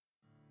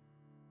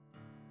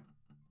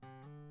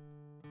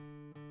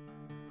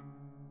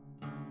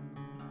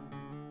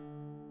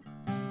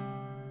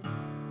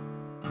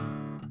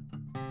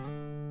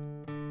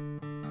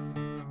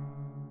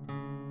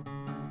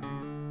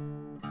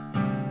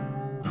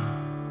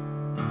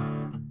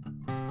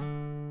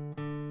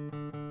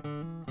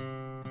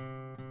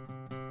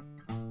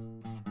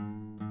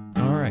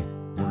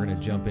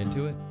jump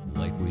into it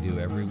like we do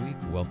every week.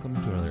 Welcome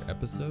to another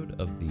episode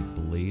of the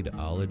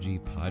Bladeology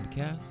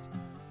podcast.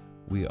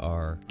 We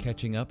are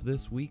catching up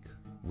this week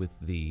with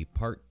the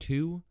part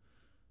 2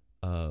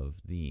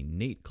 of the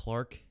Nate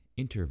Clark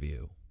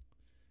interview.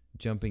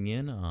 Jumping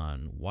in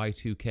on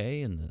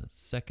Y2K in the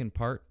second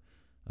part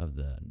of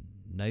the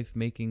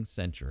knife-making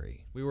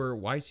century. We were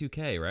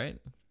Y2K, right?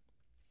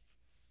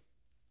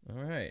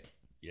 All right.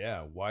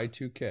 Yeah,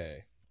 Y2K.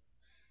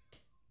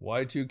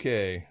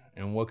 Y2K.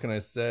 And what can I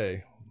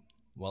say?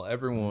 While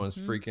everyone was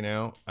freaking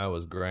out, I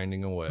was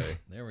grinding away.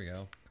 There we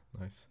go.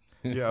 Nice.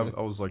 Yeah,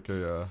 I was like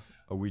a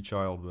wee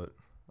child, but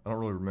I don't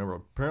really remember.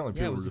 Apparently,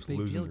 people were just losing it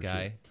was a big deal,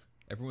 guy. shit.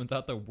 Everyone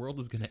thought the world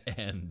was going to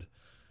end.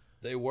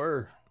 They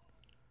were.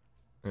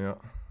 Yeah.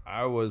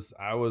 I was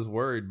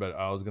worried, but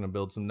I was going to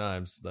build some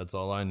knives. That's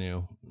all I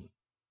knew.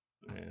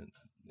 And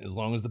as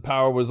long as the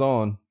power was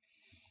on.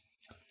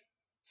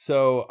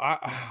 So,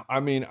 I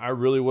mean, I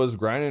really was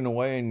grinding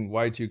away in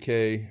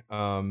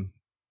Y2K.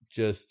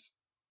 Just,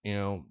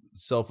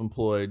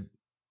 self-employed,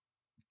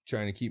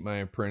 trying to keep my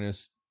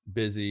apprentice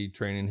busy,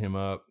 training him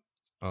up.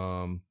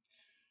 And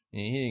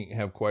he didn't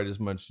have quite as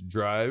much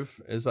drive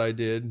as I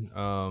did.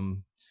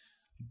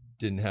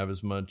 Didn't have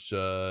as much,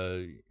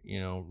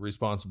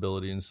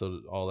 responsibility and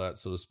so all that,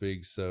 so to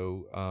speak.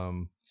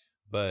 So,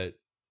 but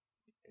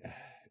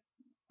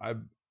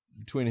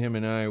between him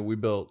and I, we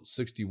built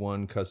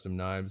 61 custom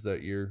knives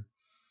that year.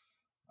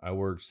 I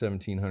worked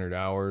 1,700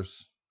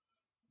 hours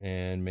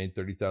and made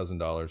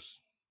 $30,000.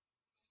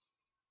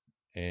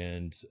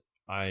 And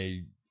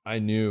I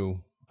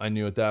knew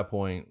at that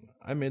point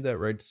I made that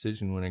right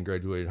decision when I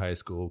graduated high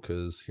school,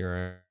 because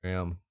here I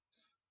am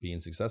being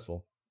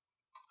successful.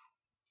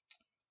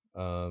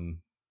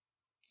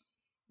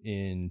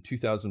 In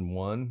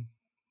 2001,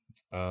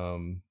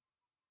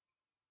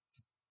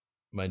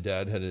 my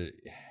dad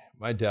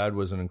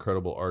was an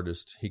incredible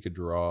artist. He could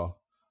draw.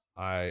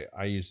 I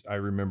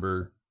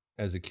remember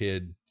as a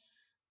kid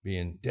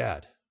being,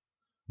 "Dad,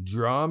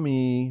 draw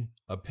me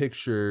a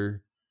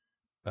picture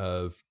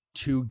of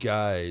two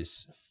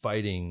guys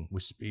fighting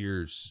with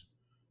spears."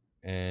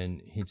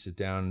 And he'd sit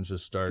down and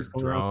just start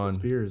drawing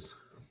spears.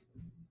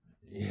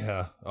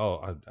 Yeah.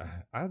 Oh,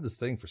 I had this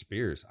thing for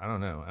spears. I don't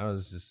know. I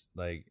was just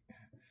like,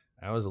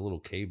 I was a little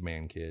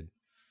caveman kid.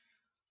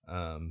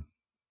 And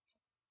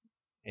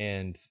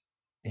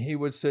he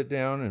would sit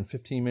down, and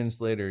 15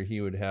 minutes later,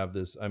 he would have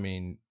this,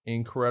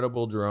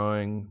 incredible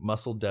drawing,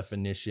 muscle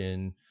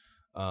definition,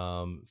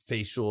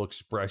 facial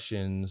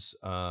expressions.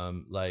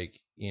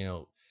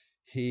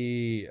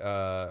 He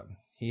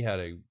had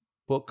a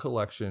book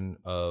collection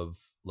of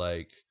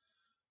a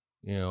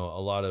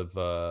lot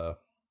of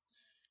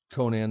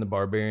Conan the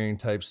Barbarian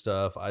type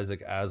stuff,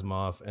 Isaac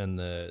Asimov, and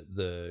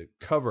the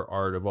cover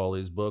art of all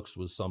these books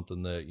was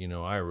something that,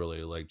 I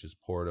really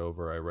just poured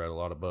over. I read a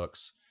lot of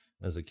books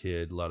as a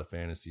kid, a lot of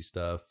fantasy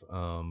stuff,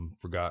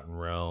 Forgotten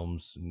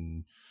Realms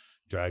and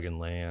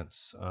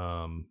Dragonlance,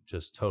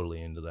 just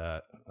totally into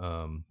that.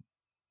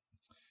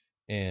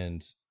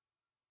 And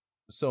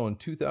so in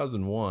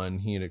 2001,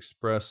 he had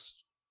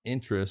expressed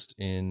interest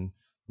in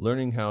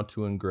learning how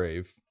to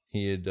engrave.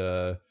 He had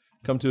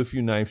come to a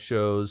few knife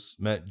shows,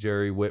 met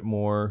Jerry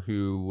Whitmore,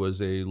 who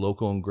was a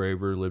local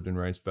engraver, lived in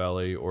Rice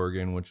Valley,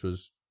 Oregon, which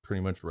was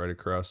pretty much right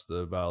across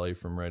the valley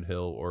from Red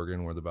Hill,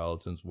 Oregon, where the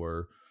Ballotons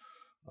were.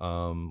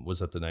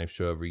 Was at the knife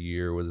show every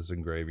year with his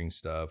engraving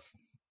stuff.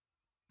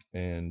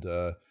 And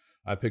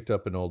I picked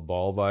up an old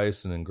ball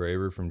vise, an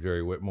engraver from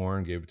Jerry Whitmore,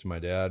 and gave it to my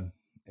dad.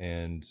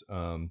 And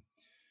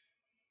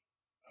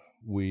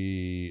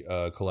we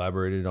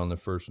collaborated on the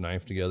first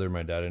knife together,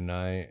 my dad and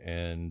I,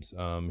 and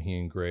he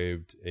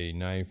engraved a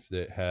knife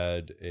that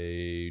had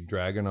a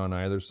dragon on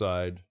either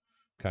side,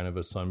 kind of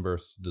a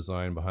sunburst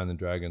design behind the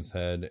dragon's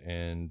head,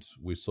 and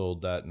we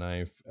sold that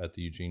knife at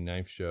the Eugene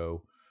Knife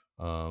Show,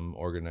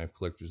 Oregon Knife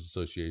Collectors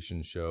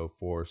Association show,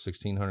 for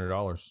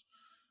 $1,600.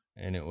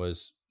 And it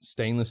was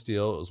stainless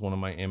steel. It was one of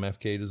my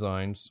MFK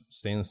designs,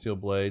 stainless steel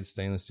blades,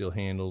 stainless steel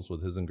handles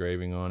with his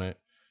engraving on it.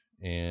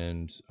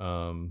 And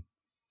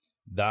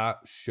that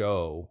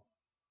show,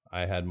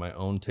 I had my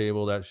own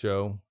table that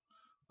show.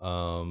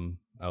 I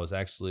was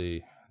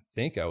actually,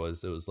 it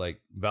was like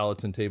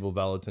Valentin table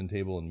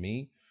and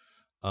me.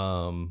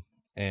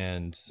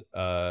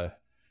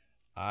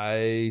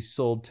 I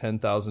sold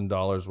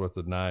 $10,000 worth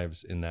of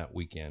knives in that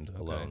weekend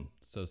alone.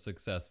 So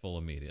successful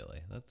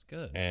immediately. That's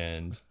good.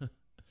 And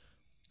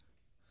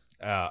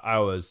it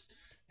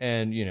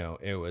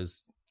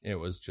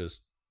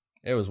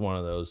was one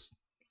of those.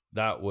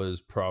 That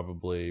was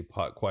probably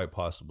quite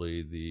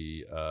possibly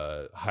the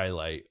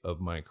highlight of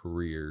my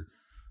career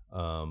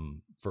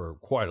for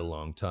quite a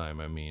long time.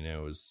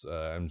 It was.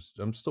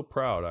 I'm still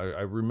proud.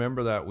 I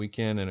remember that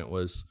weekend, and it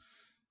was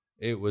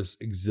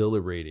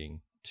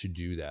exhilarating to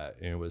do that.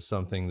 And it was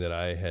something that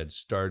I had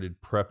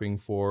started prepping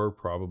for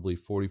probably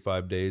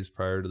 45 days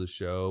prior to the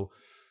show.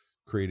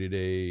 Created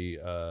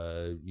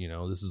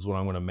this is what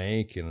I'm going to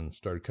make, and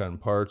started cutting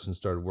parts and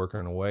started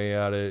working away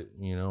at it,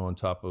 on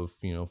top of,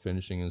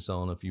 finishing and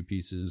selling a few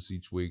pieces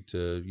each week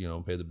to,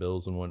 pay the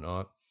bills and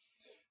whatnot.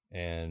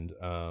 and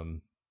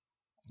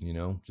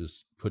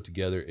just put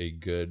together a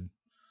good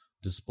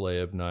display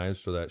of knives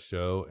for that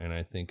show, and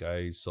I think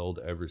I sold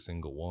every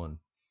single one.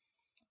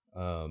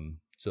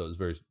 So it was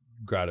very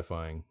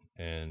gratifying,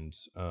 and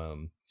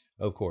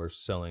of course,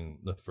 selling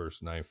the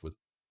first knife with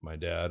my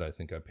dad, I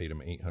think I paid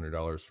him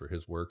 $800 for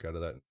his work out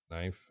of that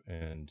knife,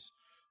 and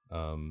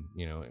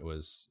it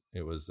was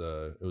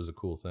a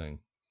cool thing.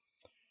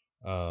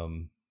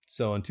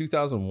 So in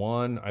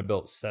 2001, I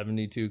built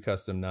 72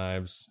 custom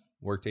knives,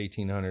 worked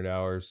 1,800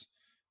 hours,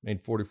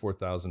 made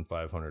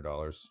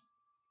 $44,500.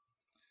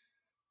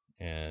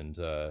 And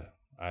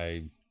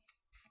I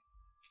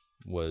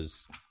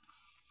was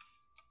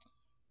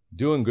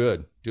doing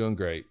good, doing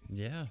great.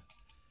 Yeah.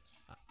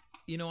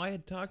 I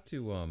had talked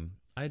to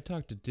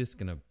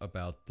Diskin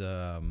about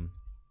the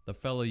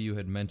fellow you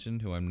had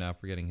mentioned, who I'm now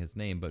forgetting his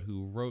name, but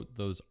who wrote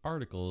those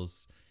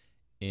articles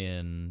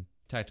in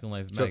Tactical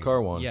Life Chuck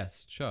Carwan.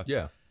 Yes, Chuck.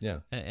 Yeah.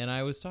 And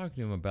I was talking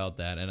to him about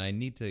that, and I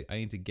need to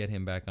get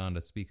him back on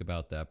to speak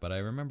about that. But I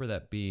remember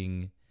that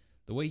being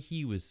the way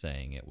he was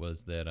saying it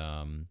was that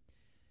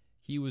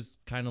he was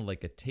kind of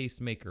like a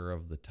tastemaker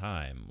of the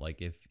time.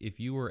 Like if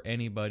you were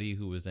anybody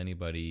who was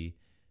anybody,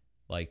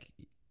 like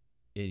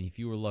if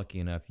you were lucky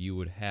enough, you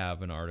would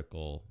have an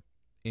article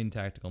in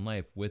Tactical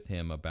Knife with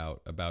him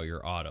about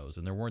your autos,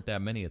 and there weren't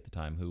that many at the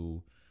time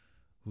who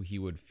he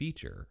would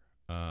feature.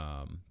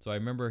 So I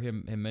remember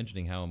him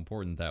mentioning how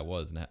important that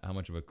was and how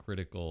much of a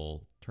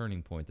critical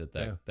turning point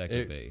that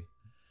could be.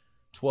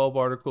 12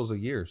 articles a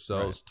year, so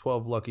right. It's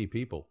 12 lucky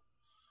people.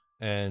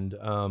 And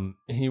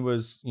he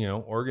was,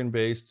 Oregon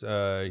based.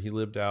 He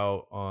lived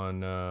out on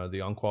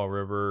the Umpqua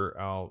River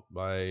out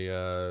by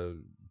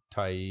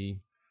Tyee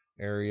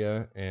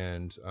area,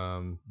 and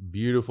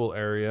beautiful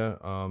area.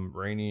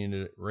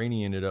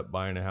 Rainey ended up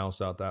buying a house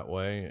out that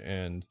way,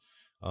 and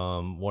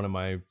one of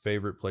my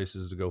favorite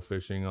places to go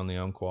fishing on the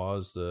Umpqua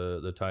is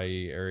the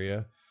Tyee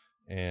area.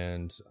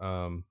 And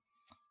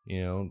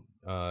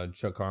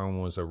Chuck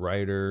Carwan was a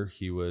writer.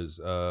 He was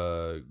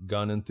a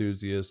gun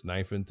enthusiast,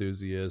 knife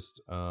enthusiast.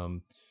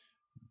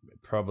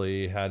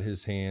 Probably had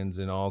his hands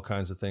in all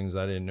kinds of things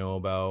I didn't know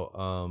about.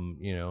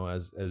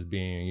 As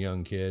being a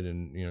young kid,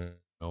 and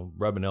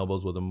rubbing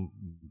elbows with him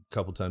a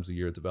couple times a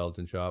year at the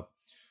Valleyton shop.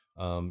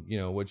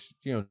 Which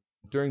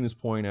during this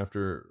point,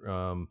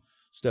 after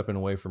stepping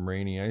away from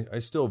Rainey, I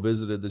still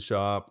visited the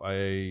shop.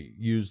 I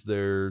used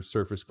their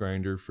surface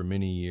grinder for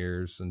many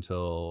years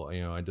until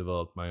I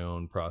developed my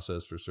own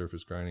process for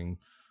surface grinding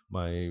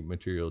my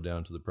material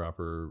down to the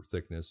proper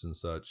thickness and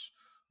such.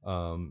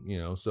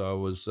 So I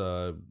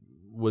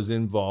was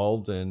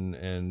involved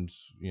and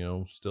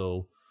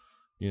still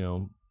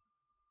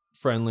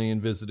friendly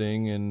and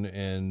visiting,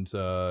 and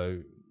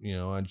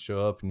I'd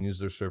show up and use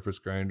their surface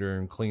grinder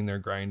and clean their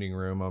grinding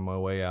room on my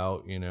way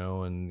out,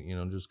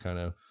 and just kind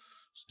of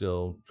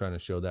still trying to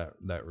show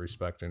that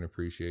respect and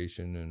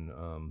appreciation. And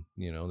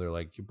they're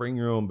like, you bring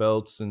your own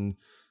belts, and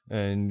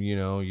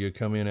you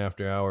come in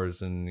after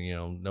hours, and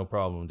no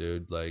problem,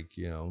 dude, like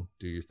do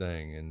your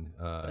thing. And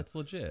that's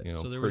legit.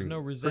 So there was no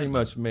resentment.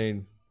 Pretty much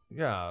made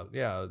not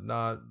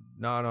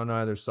on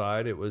either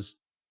side. It was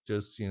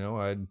just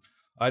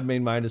I'd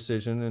made my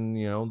decision, and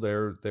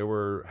they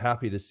were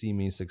happy to see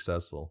me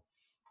successful.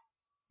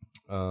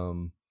 Why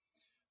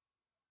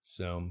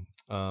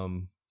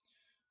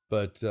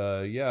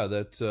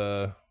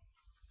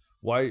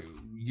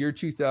year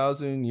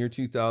 2000, year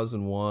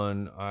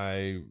 2001,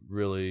 I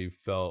really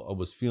felt I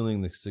was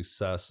feeling the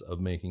success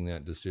of making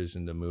that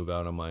decision to move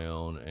out on my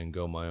own and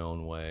go my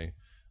own way.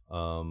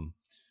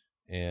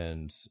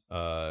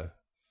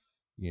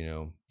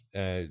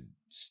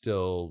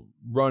 Still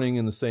running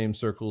in the same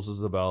circles as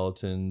the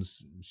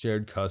Valleytons,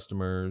 shared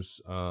customers,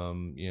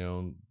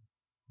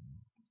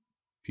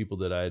 people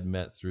that I had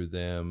met through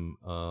them,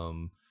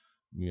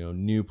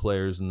 new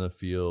players in the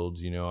field.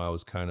 I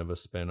was kind of a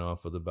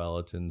spinoff of the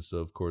Valleytons, so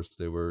of course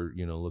they were,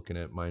 looking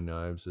at my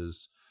knives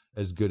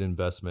as good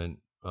investment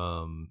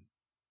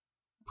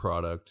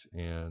product.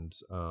 And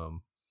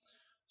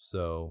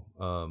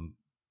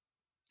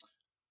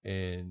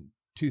in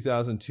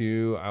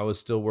 2002, I was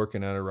still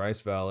working out of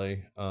Rice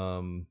Valley,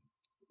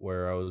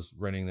 where I was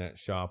renting that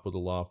shop with a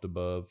loft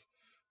above.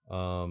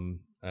 I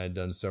had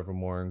done several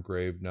more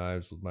engraved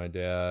knives with my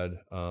dad,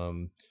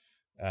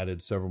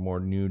 added several more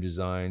new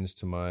designs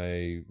to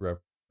my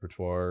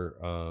repertoire,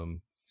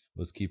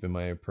 was keeping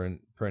my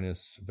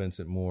apprentice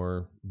Vincent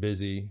Moore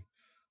busy.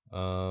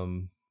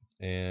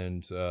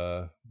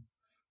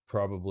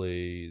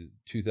 Probably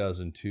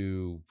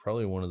 2002,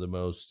 probably one of the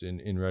most,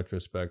 in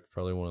retrospect,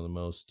 probably one of the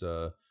most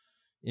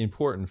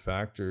important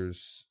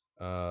factors,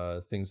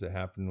 things that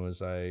happened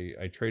was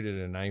I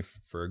traded a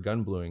knife for a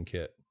gun bluing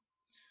kit,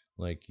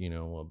 like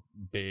a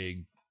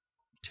big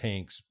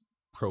tanks,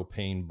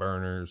 propane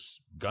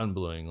burners, gun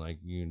bluing, like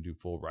you can do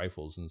full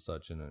rifles and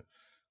such in it.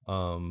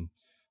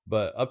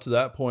 But up to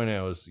that point,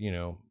 I was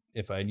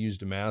if I'd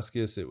used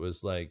Damascus, it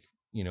was like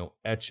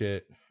etch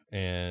it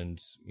and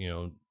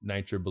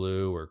nitro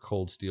blue or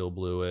cold steel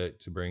blue it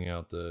to bring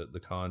out the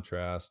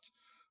contrast.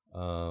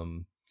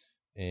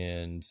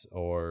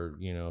 or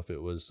if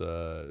it was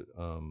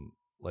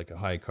like a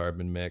high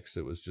carbon mix,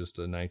 it was just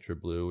a nitro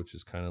blue, which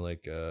is kind of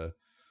like a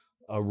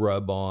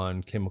rub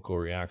on chemical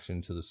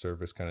reaction to the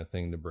surface kind of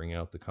thing to bring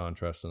out the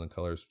contrast and the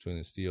colors between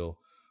the steel.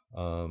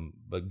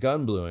 But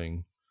gun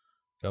bluing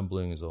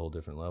is a whole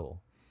different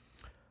level.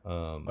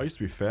 I used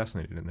to be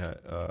fascinated in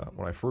that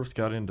when I first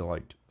got into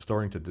like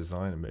starting to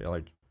design and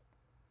like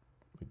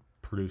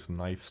produce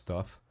knife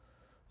stuff.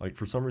 Like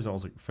for some reason I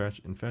was like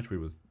infatuated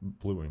with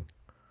bluing.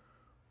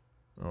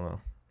 I don't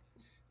know.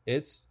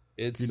 It's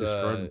Can you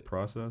describe the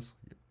process?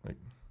 Like,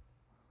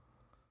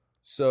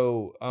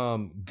 so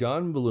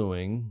gun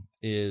bluing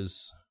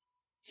is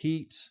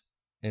heat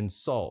and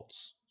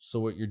salts. So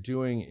what you're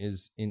doing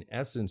is, in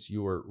essence,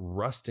 you are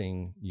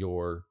rusting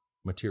your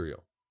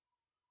material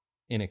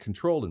in a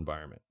controlled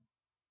environment.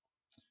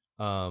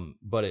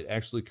 But it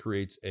actually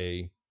creates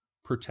a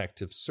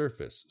protective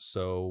surface.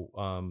 So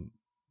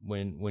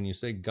when you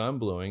say gun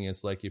bluing,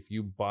 it's like if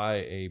you buy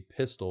a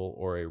pistol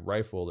or a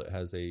rifle that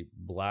has a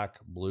black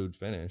blued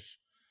finish,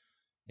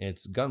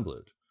 it's gun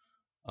blued.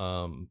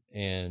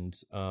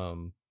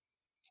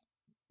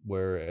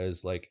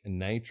 Whereas like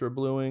nitro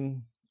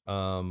bluing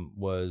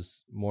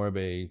was more of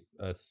a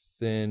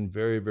thin,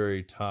 very,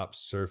 very top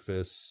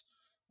surface,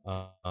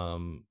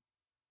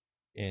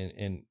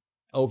 and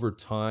over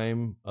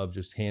time of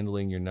just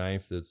handling your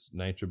knife that's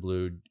nitro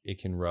blued,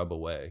 it can rub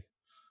away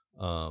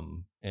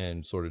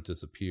and sort of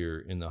disappear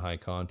in the high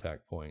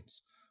contact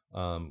points.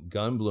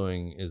 Gun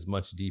bluing is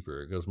much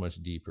deeper. It goes much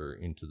deeper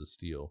into the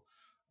steel,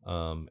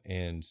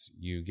 and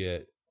you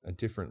get a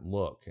different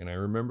look. And I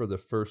remember the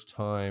first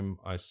time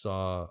I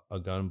saw a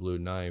gun blue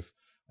knife,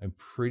 I'm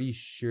pretty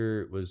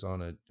sure it was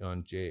on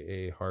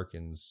J.A.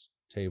 Harkin's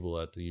table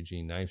at the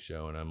Eugene Knife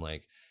Show, and I'm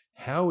like,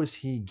 how is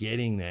he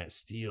getting that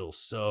steel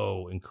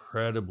so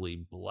incredibly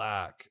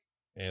black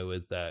and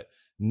with that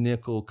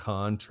nickel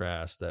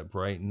contrast, that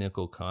bright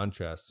nickel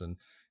contrast? And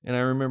I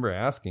remember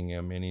asking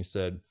him, and he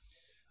said,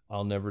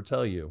 I'll never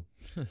tell you.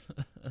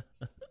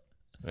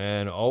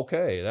 And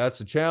okay, that's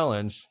a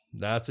challenge.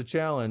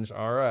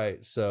 All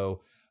right.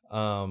 So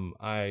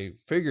I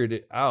figured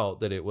it out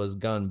that it was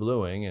gun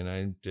bluing, and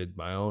I did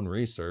my own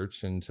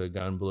research into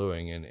gun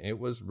bluing, and it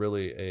was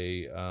really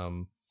a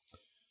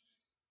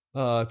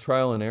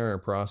trial and error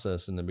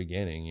process in the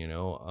beginning.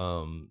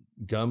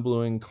 Gun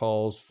bluing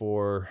calls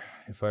for,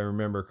 if I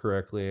remember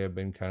correctly, I've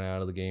been kind of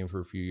out of the game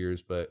for a few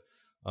years, but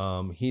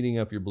heating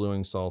up your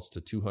bluing salts to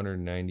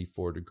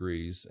 294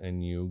 degrees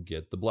and you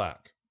get the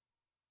black.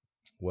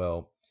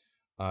 Well,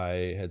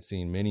 I had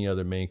seen many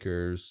other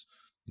makers,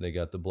 they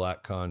got the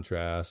black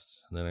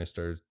contrast. And then I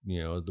started,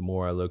 the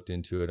more I looked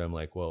into it, I'm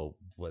like, well,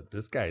 what,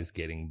 this guy's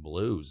getting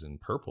blues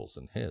and purples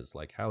in his,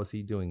 like, how is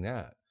he doing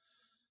that?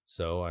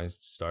 So I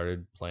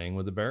started playing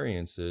with the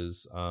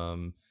variances,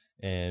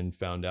 and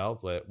found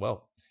out that,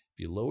 well, if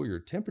you lower your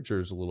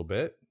temperatures a little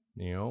bit,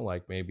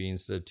 like maybe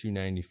instead of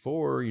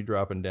 294, you're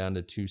dropping down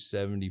to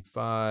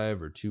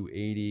 275 or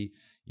 280,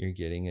 you're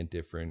getting a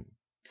different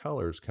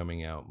colors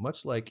coming out,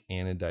 much like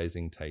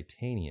anodizing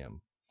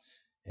titanium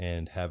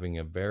and having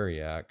a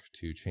variac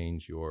to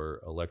change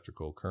your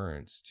electrical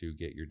currents to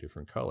get your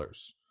different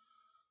colors.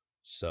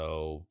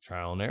 So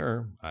trial and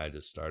error, I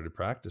just started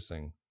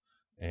practicing.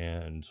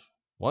 And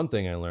one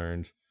thing I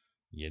learned,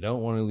 you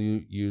don't want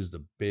to use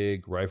the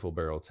big rifle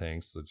barrel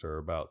tanks, which are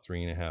about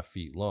 3.5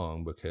 feet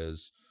long,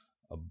 because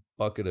a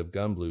bucket of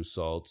gun blue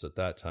salts at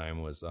that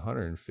time was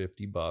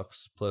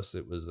 $150, plus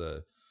it was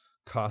a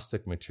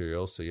caustic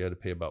material, so you had to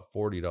pay about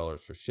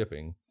 $40 for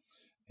shipping,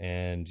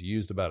 and you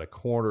used about a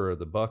quarter of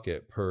the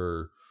bucket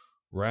per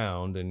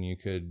round, and you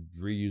could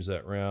reuse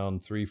that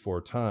round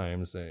 3-4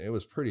 times, and it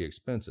was pretty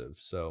expensive.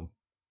 So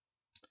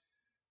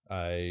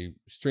I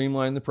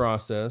streamlined the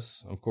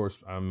process. Of course,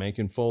 I'm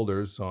making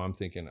folders, so I'm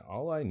thinking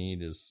all I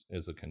need is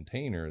a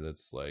container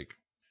that's like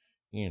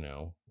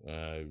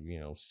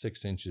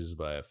 6 inches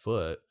by a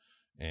foot,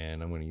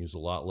 and I'm going to use a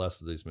lot less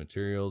of these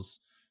materials.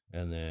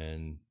 And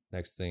then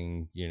next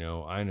thing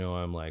I know,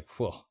 I'm like,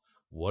 well,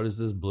 what is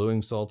this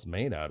bluing salts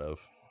made out of?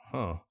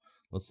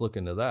 Let's look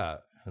into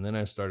that. And then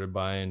I started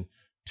buying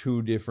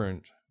 2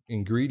 different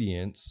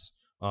ingredients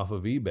off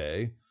of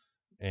eBay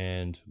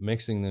and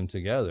mixing them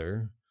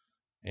together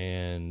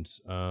and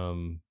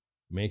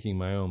making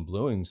my own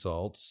bluing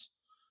salts.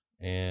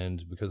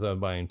 And because I'm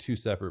buying 2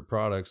 separate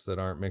products that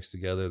aren't mixed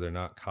together, they're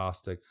not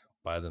caustic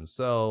by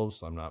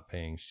themselves, I'm not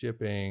paying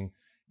shipping.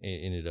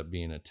 It ended up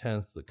being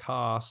 1/10 the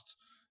cost.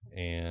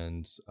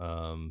 And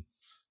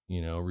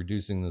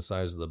reducing the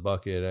size of the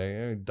bucket,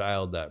 I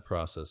dialed that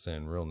process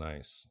in real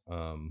nice.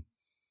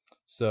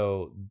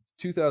 So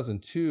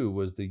 2002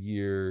 was the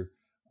year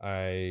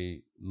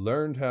I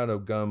learned how to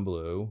gun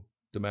blue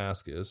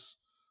Damascus.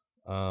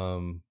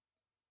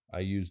 I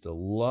used a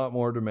lot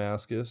more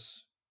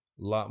Damascus,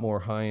 a lot more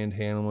high-end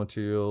handle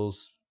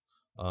materials,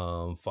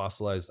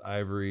 fossilized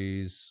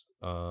ivories,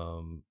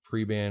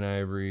 pre-band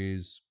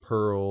ivories,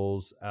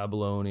 pearls,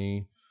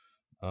 abalone,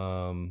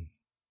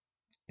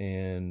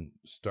 and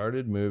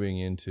started moving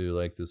into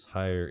like this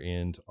higher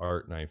end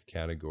art knife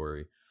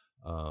category.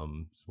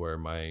 where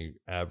my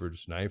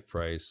average knife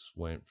price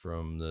went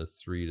from the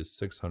 $300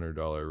 to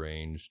 $600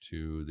 range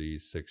to the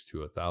 $600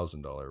 to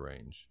 $1,000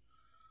 range.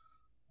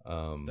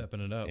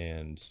 Stepping it up.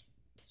 And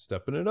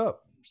stepping it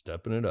up.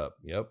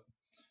 Yep.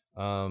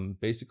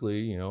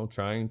 Basically,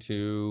 trying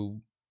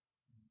to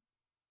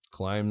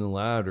climb the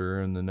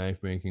ladder in the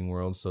knife making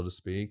world, so to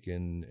speak,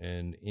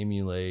 and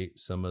emulate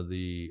some of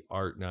the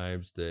art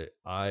knives that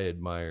I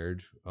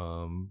admired,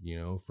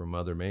 from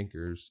other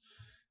makers,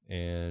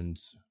 and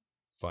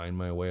find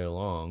my way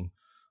along.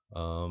 I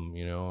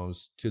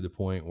was to the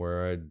point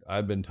where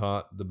I'd been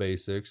taught the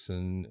basics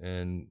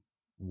and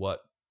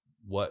what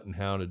and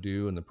how to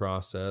do in the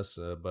process,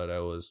 but I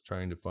was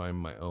trying to find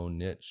my own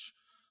niche.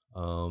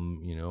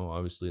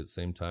 Obviously at the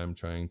same time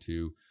trying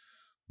to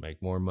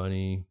make more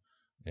money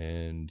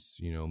and,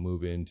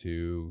 move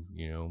into,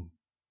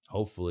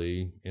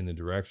 hopefully in the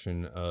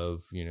direction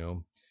of,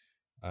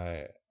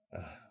 I,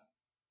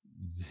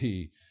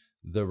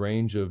 the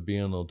range of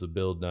being able to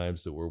build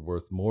knives that were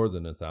worth more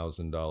than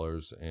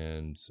 $1,000,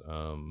 and,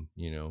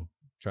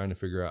 trying to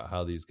figure out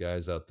how these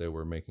guys out there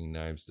were making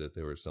knives that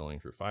they were selling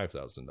for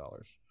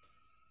 $5,000.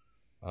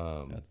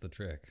 That's the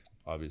trick.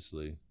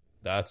 Obviously,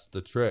 that's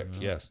the trick.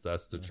 Well, yes,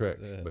 that's the trick.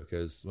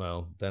 Because,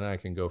 well, then I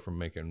can go from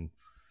making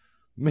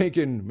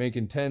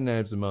 10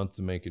 knives a month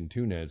to making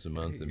 2 knives a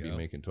month and be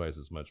making twice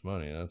as much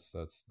money. That's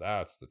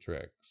the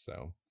trick.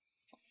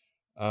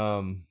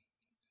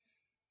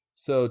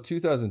 So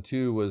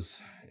 2002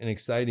 was an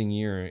exciting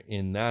year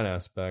in that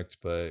aspect,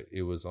 but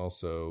it was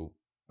also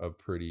a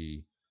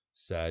pretty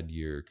sad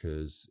year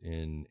because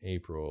in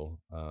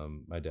April,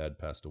 my dad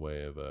passed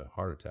away of a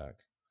heart attack.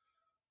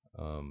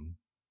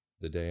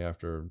 The day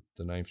after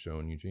the knife show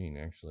in Eugene,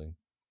 actually.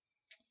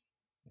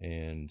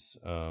 And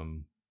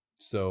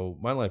so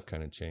my life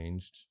kind of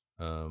changed.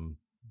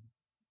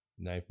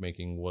 Knife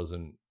making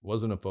wasn't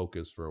a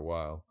focus for a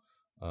while.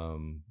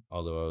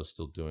 Although I was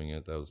still doing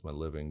it, that was my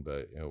living,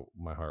 but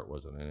my heart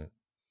wasn't in it.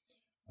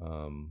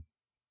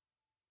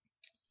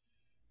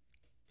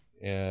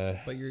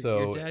 But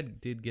your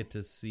dad did get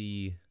to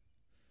see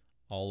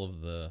all of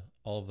the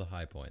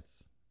high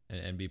points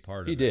and be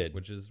part of it. He did,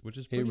 which is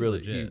pretty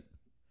legit.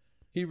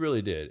 He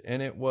really did,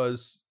 and it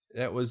was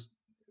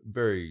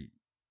very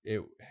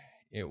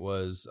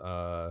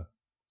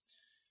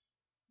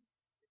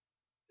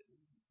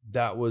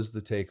that was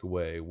the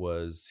takeaway,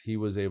 was he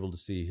was able to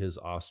see his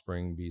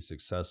offspring be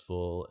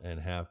successful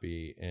and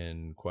happy,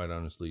 and quite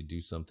honestly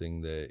do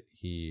something that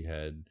he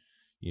had,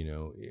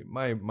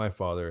 my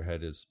father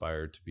had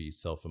aspired to be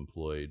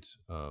self-employed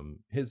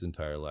his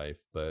entire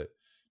life, but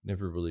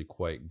never really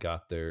quite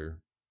got there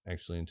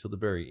actually until the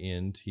very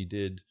end. He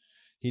did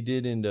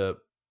end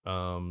up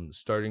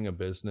starting a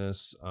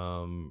business,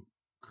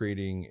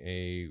 creating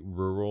a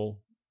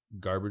rural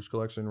garbage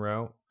collection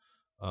route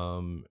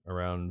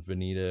around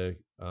Veneta,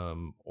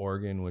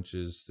 Oregon, which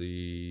is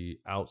the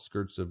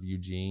outskirts of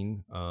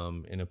Eugene,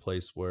 in a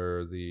place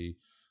where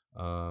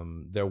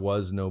there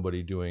was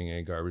nobody doing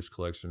a garbage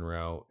collection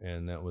route,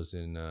 and that was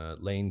in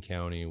Lane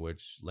County,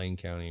 which Lane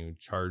County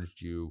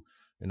charged you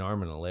an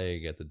arm and a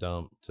leg at the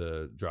dump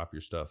to drop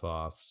your stuff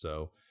off.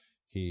 So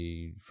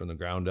he, from the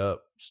ground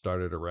up,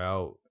 started a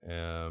route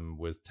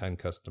with 10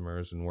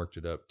 customers and worked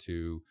it up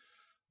to,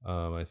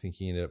 I think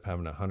he ended up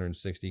having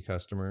 160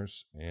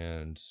 customers.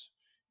 And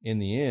in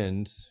the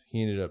end,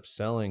 he ended up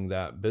selling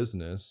that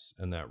business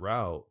and that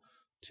route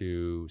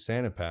to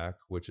Sanipack,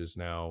 which is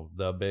now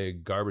the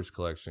big garbage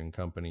collection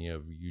company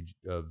of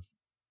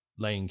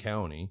Lane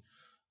County,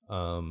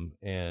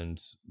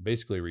 and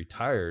basically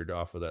retired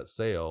off of that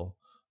sale.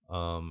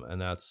 And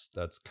that's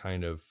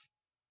kind of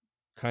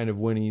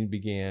when he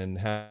began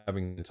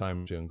having the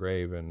time to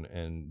engrave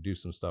and do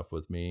some stuff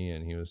with me,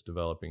 and he was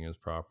developing his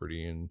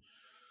property and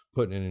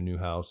putting in a new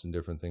house and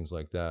different things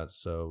like that.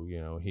 So,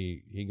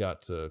 he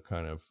got to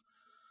kind of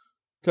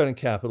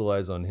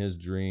capitalize on his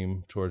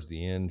dream towards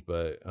the end,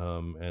 but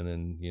and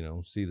then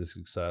see the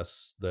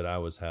success that I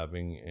was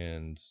having,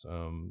 and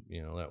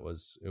it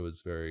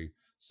was very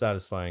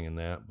satisfying in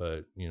that.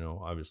 But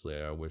obviously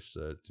I wish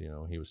that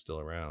he was still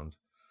around,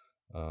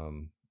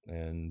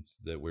 and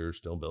that we were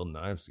still building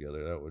knives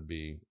together. That would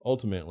be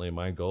ultimately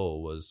my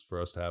goal, was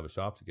for us to have a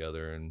shop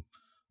together and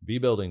be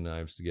building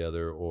knives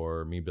together,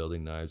 or me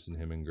building knives and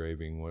him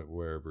engraving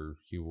wherever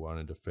he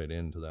wanted to fit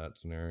into that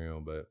scenario.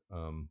 But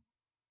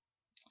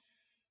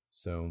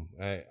so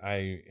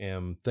I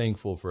am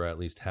thankful for at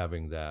least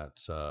having that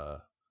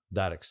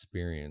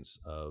experience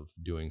of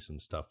doing some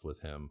stuff with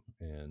him.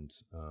 And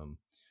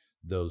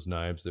those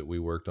knives that we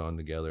worked on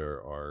together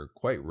are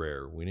quite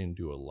rare. We didn't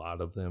do a lot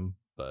of them,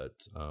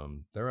 but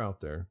they're out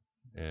there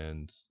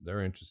and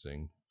they're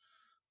interesting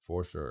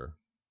for sure.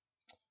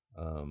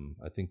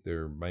 I think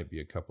there might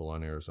be a couple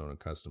on Arizona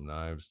Custom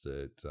Knives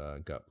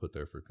that got put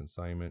there for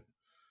consignment,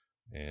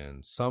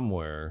 and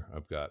somewhere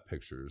I've got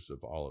pictures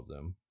of all of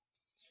them.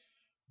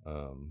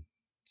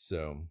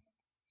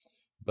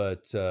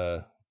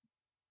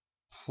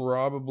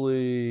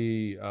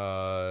 Probably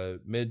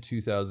mid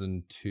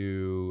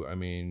 2002. I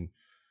mean,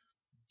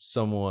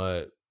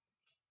 somewhat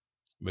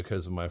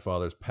because of my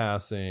father's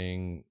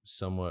passing,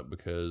 somewhat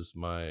because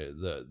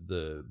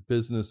the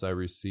business I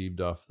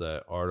received off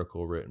that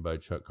article written by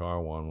Chuck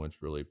Carwan,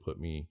 which really put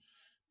me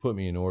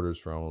in orders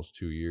for almost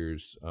 2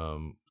 years,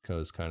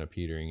 because kind of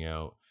petering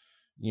out.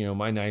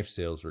 My knife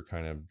sales were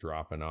kind of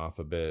dropping off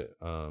a bit.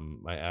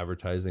 My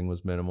advertising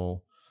was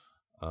minimal.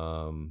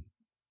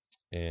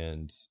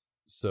 And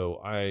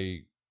so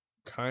I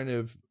kind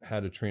of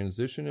had a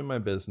transition in my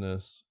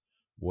business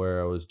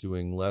where I was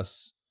doing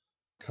less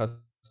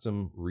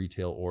custom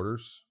retail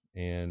orders,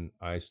 and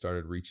I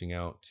started reaching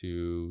out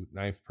to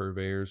knife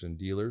purveyors and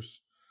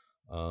dealers,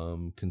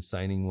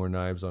 consigning more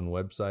knives on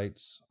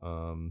websites.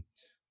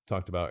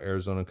 Talked about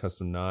Arizona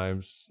Custom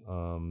Knives.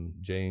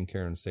 Jay and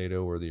Karen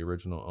Sato were the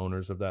original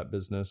owners of that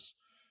business,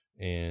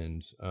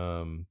 and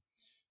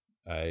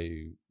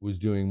I was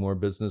doing more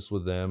business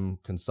with them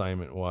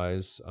consignment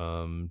wise,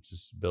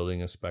 just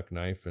building a spec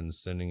knife and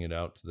sending it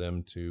out to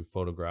them to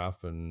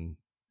photograph and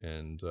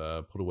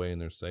put away in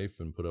their safe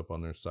and put up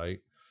on their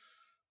site.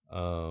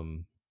 I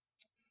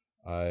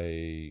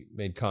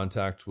made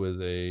contact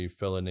with a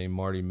fella named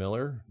Marty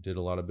Miller, did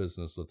a lot of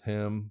business with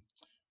him.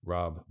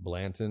 Rob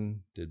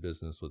Blanton, did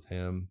business with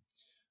him.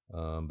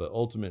 But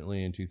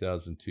ultimately in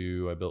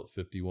 2002, I built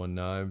 51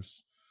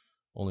 knives,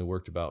 only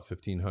worked about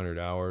 1,500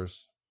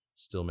 hours,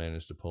 still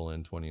managed to pull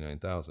in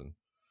 29,000.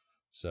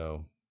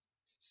 So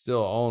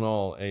still all in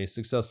all a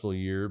successful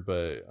year,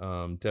 but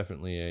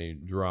definitely a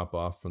drop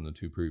off from the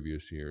 2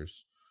 previous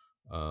years.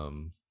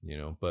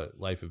 But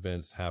life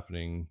events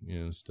happening,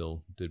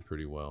 still did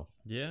pretty well.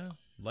 Yeah,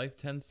 life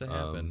tends to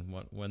happen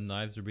when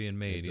knives are being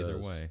made either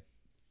way.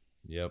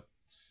 Yep.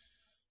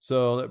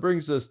 So that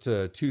brings us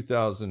to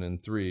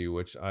 2003,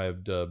 which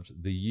I've dubbed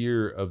the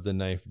year of the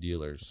knife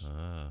dealers.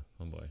 Oh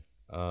boy.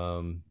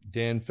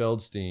 Dan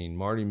Feldstein,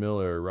 Marty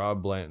Miller,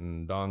 Rob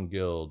Blanton, Don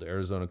Guild,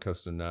 Arizona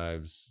Custom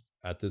Knives,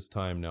 at this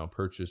time now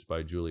purchased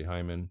by Julie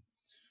Hyman.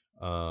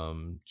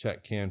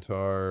 Chet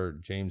Cantor,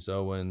 James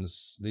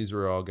Owens. These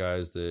were all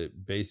guys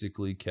that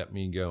basically kept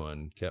me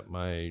going, kept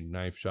my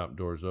knife shop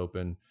doors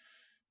open,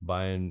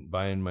 buying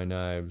my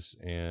knives,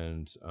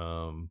 and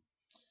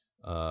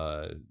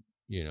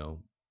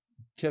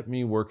kept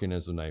me working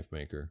as a knife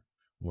maker,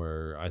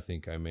 where I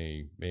think I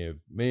may have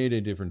made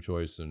a different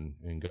choice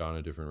and gone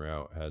a different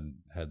route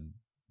had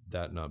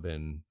that not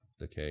been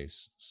the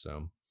case.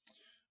 So,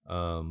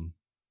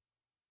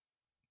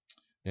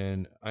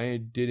 and I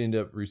did end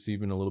up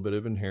receiving a little bit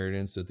of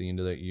inheritance at the end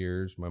of that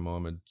year. My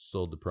mom had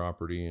sold the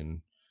property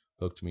and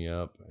hooked me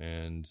up,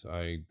 and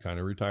I kind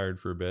of retired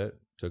for a bit,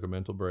 took a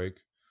mental break.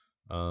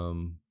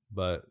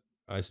 But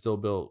I still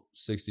built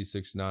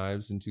 66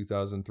 knives in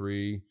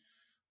 2003,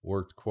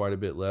 worked quite a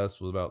bit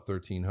less with about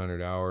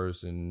 1,300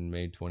 hours and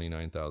made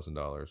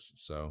 $29,000.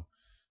 So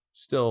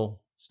still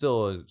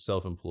a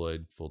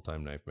self-employed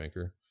full-time knife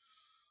maker.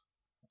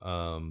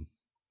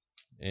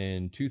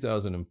 In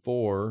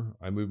 2004,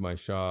 I moved my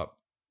shop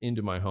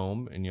into my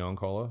home in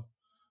Yoncalla.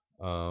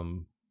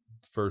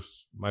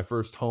 My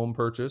first home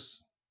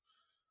purchase,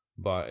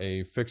 bought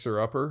a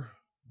fixer-upper,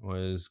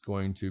 was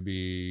going to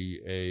be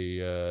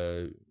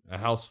a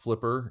house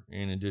flipper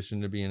in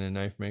addition to being a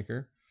knife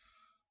maker.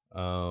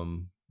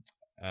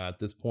 At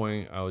this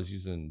point, I was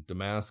using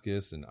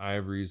Damascus and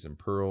ivories and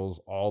pearls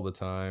all the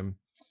time.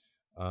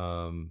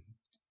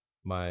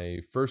 My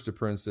first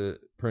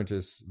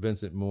apprentice,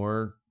 Vincent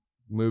Moore,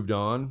 moved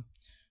on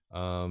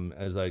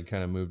as I'd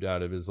kind of moved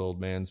out of his old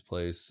man's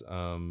place,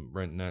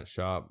 renting that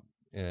shop.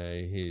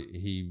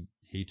 He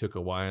took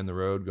a Y on the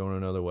road, going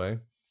another way.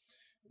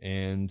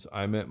 And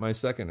I met my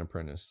second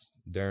apprentice,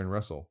 Darren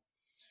Russell,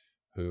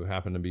 who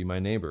happened to be my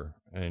neighbor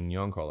in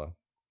Yoncalla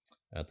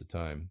at the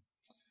time.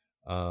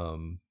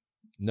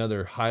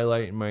 Another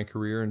highlight in my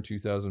career in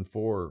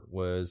 2004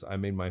 was I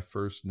made my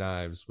first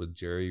knives with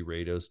Jerry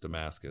Rados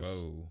Damascus.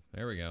 Whoa,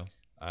 there we go.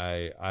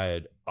 I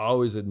had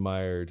always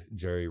admired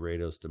Jerry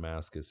Rados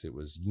Damascus. It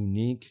was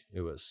unique.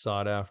 It was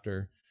sought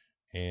after.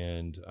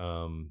 And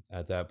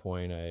at that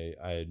point, I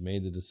had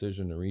made the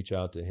decision to reach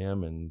out to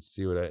him and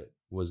see what I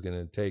was going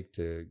to take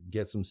to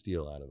get some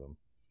steel out of him.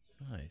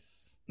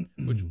 Nice.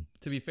 Which,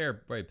 to be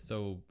fair, right,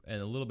 so,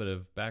 and a little bit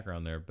of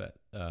background there, but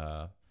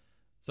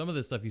some of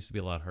this stuff used to be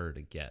a lot harder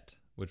to get,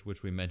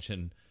 which we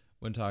mentioned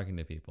when talking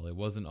to people. It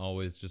wasn't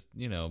always just,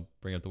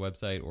 bring up the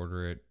website,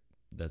 order it,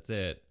 that's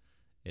it.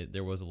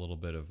 There was a little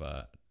bit of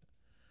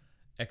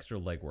extra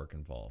legwork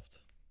involved.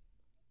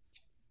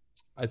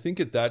 I think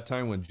at that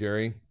time with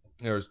Jerry,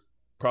 there was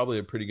probably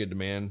a pretty good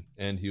demand,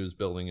 and he was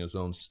building his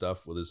own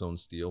stuff with his own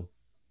steel.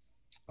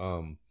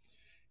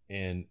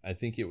 And I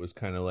think it was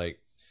kind of like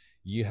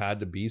you had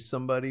to be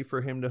somebody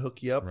for him to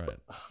hook you up.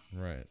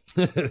 Right.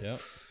 Yep.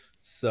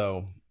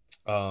 So,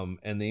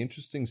 and the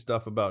interesting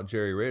stuff about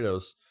Jerry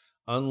Rados,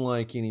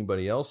 unlike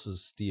anybody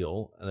else's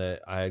steel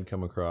that I had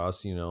come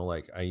across,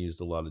 like I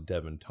used a lot of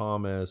Devin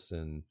Thomas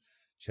and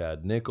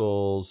Chad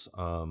Nichols.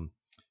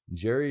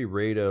 Jerry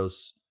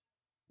Rados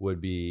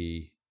would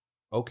be,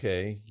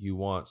 okay, you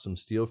want some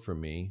steel from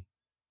me,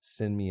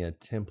 send me a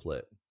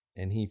template.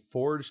 And he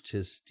forged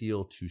his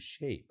steel to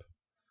shape.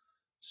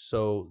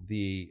 So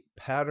the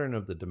pattern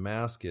of the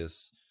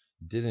Damascus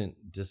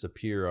didn't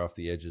disappear off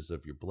the edges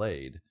of your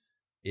blade.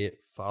 It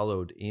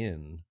followed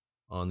in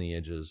on the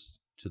edges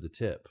to the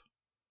tip,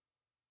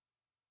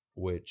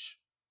 which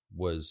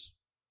was,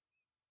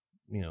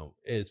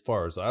 as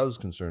far as I was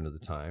concerned at the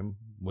time,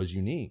 was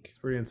unique. It's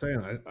pretty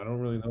insane. I don't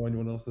really know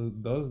anyone else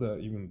that does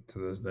that even to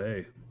this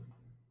day.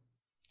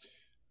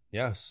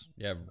 Yes.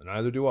 Yeah.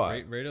 Neither do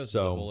I. Rados is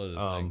a whole other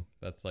thing.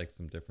 That's like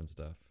some different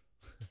stuff.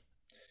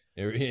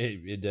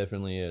 It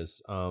definitely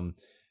is. And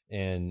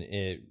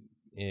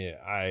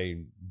I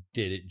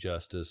did it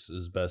justice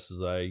as best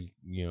as I,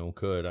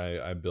 could.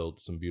 I built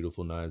some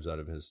beautiful knives out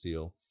of his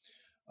steel.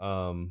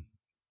 Probably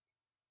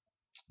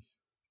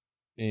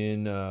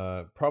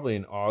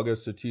in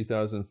August of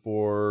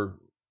 2004,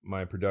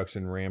 my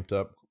production ramped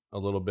up a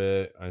little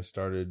bit. I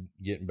started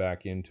getting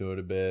back into it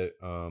a bit.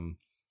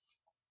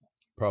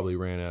 Probably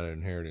ran out of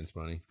inheritance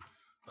money.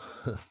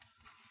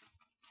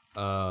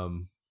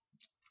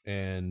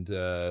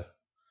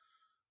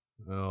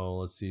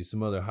 Let's see,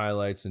 some other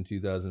highlights in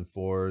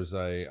 2004 is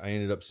I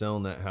ended up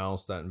selling that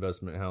house, that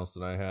investment house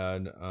that I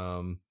had,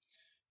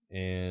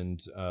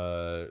 and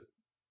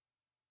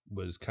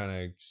was kind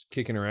of just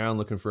kicking around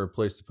looking for a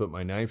place to put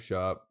my knife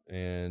shop.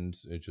 And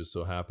it just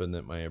so happened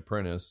that my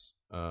apprentice,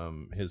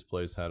 his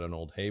place had an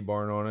old hay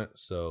barn on it.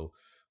 So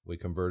we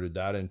converted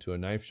that into a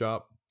knife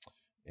shop.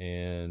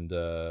 And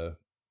I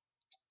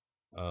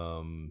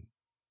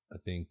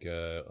think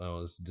it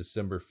was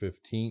December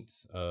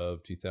 15th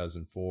of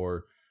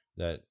 2004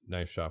 that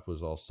knife shop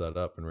was all set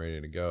up and ready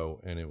to go.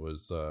 And it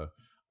was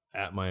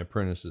at my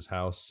apprentice's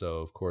house. So,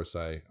 of course,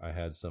 I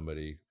had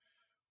somebody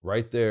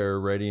right there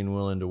ready and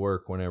willing to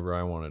work whenever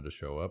I wanted to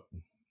show up.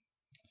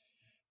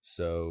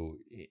 So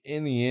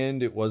in the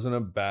end, it wasn't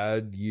a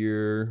bad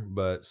year,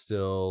 but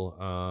still,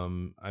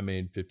 I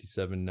made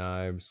 57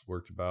 knives,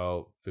 worked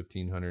about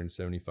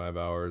 1,575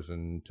 hours,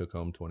 and took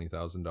home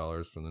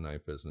 $20,000 from the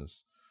knife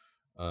business.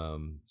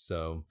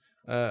 So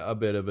a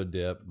bit of a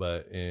dip,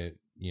 but it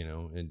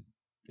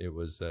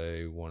was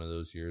one of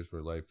those years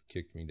where life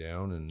kicked me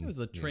down, and it was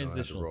a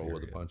transitional roll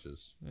period. with the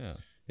punches. Yeah,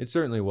 it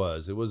certainly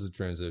was. It was a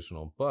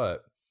transitional,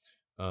 but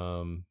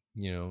in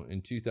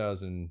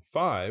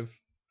 2005.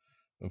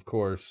 Of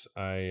course,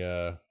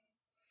 I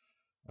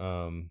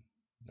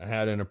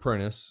had an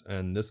apprentice,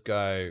 and this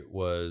guy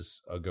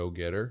was a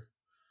go-getter.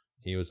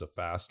 He was a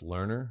fast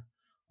learner.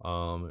 It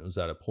was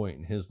at a point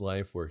in his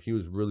life where he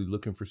was really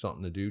looking for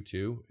something to do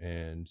too.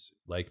 And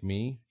like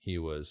me, he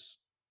was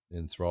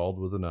enthralled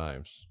with the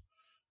knives.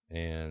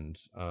 And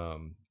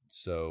and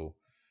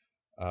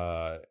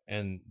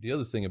the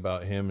other thing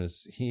about him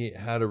is he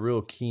had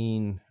a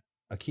keen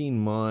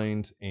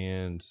mind,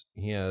 and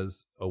he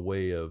has a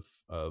way of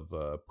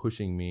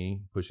pushing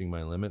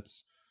my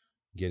limits,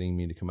 getting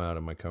me to come out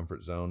of my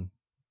comfort zone.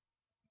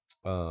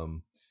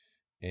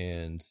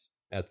 And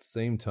at the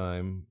same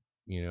time,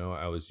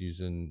 I was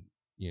using,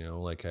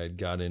 like I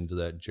got into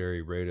that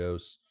Jerry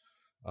Rados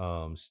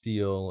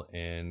steel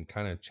and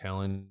kind of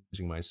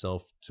challenging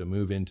myself to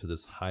move into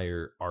this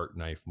higher art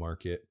knife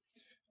market.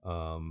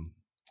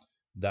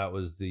 That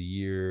was the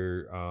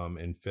year,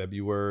 in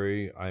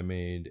February, I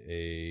made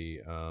a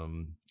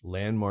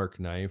landmark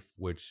knife,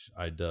 which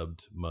I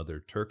dubbed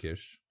Mother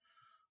Turkish,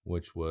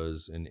 which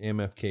was an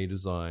MFK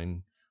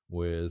design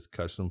with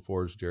custom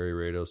forged Jerry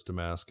Rados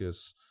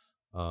Damascus.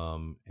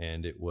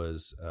 And it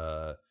was,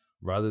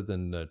 rather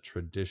than the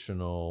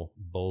traditional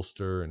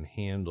bolster and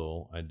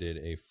handle, I did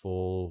a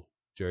full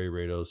Jerry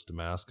Rados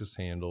Damascus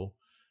handle,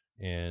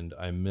 and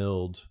I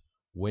milled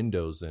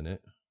windows in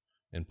it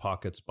and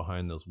pockets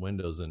behind those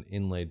windows and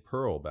inlaid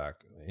pearl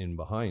back in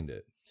behind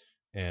it.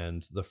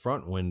 And the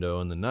front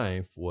window in the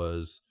knife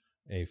was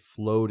a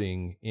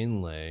floating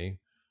inlay,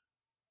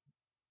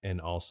 and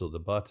also the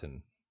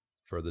button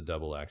for the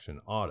double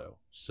action auto.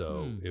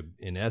 So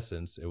in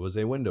essence, it was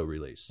a window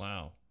release.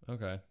 Wow.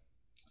 Okay.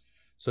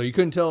 So you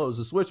couldn't tell it was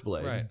a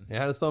switchblade. Right. It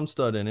had a thumb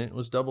stud in it. It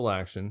was double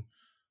action,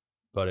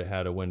 but it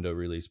had a window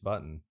release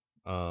button.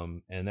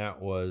 And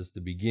that was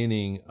the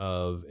beginning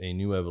of a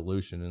new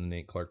evolution in the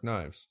Nate Clark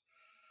knives.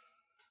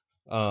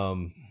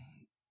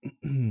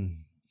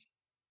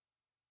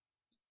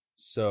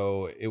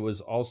 So it was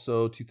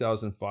also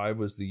 2005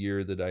 was the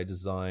year that I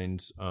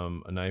designed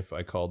a knife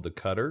I called the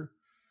Cutter,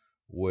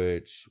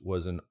 which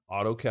was an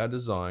AutoCAD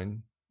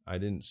design. I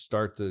didn't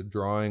start the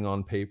drawing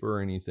on paper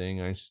or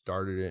anything. I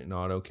started it in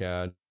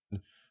AutoCAD.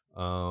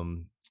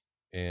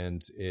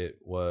 And it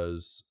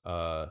was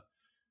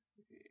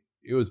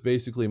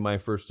basically my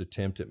first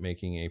attempt at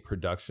making a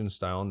production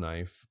style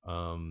knife.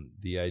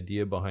 The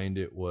idea behind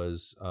it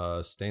was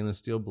stainless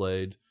steel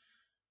blade,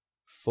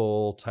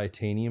 full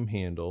titanium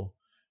handle,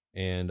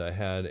 and I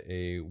had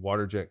a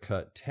water jet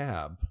cut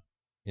tab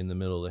in the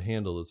middle of the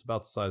handle that's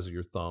about the size of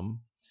your thumb.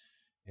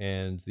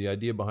 And the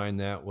idea behind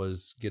that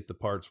was get the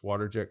parts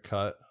water jet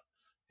cut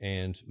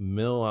and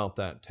mill out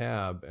that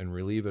tab and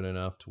relieve it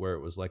enough to where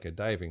it was like a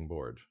diving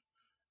board.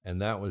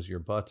 And that was your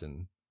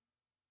button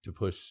to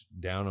push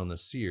down on the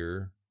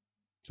sear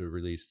to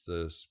release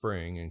the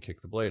spring and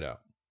kick the blade out.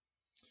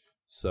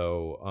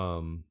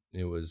 So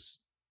it was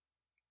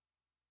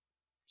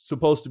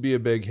supposed to be a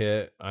big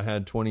hit. I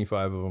had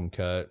 25 of them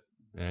cut,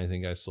 and I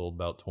think I sold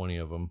about 20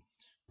 of them.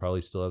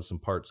 Probably still have some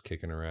parts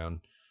kicking around.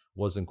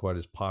 Wasn't quite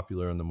as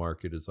popular in the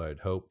market as I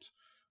had hoped.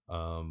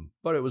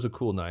 But it was a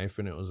cool knife,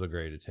 and it was a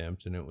great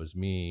attempt, and it was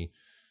me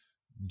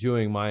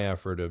doing my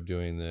effort of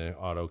doing the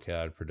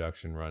AutoCAD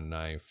production run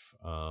knife,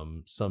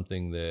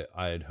 something that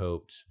I had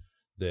hoped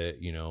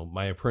that, you know,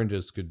 my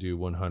apprentice could do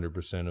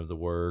 100% of the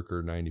work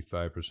or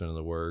 95% of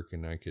the work,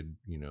 and I could,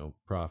 you know,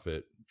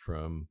 profit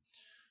from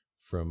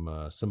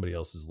somebody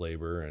else's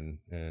labor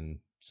and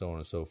so on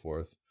and so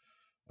forth.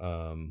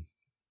 And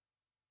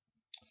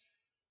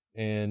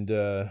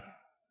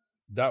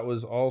that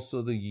was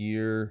also the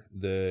year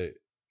that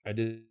I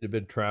did a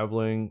bit of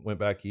traveling, went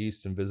back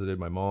east and visited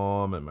my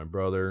mom and my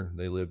brother.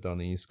 They lived on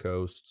the East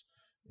Coast.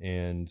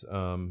 And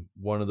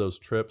one of those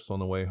trips on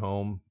the way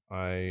home,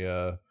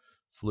 I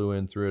flew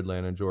in through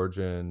Atlanta,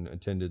 Georgia, and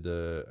attended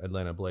the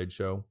Atlanta Blade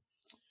Show.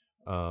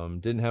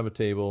 Didn't have a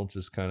table,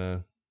 just kind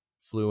of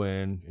flew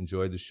in,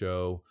 enjoyed the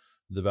show.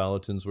 The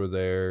Valentins were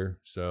there.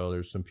 So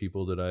there's some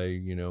people that I,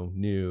 you know,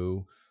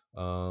 knew.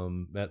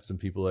 Met some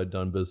people I'd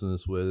done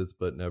business with,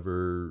 but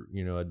never,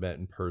 you know, I'd met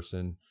in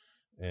person.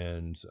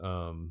 And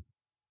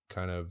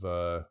kind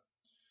of,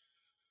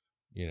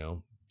 you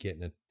know,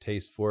 getting a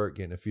taste for it,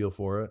 getting a feel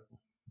for it.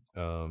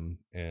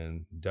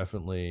 And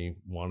definitely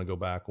want to go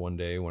back one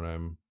day when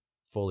I'm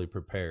fully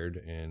prepared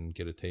and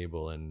get a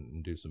table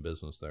and do some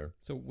business there.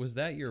 So was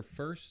that your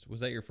first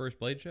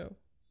Blade Show?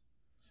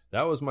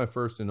 That was my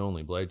first and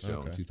only Blade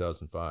Show in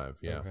 2005.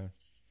 Yeah. Okay.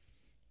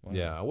 Wow.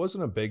 Yeah. I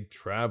wasn't a big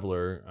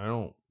traveler. I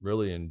don't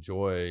really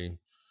enjoy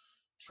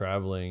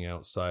traveling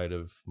outside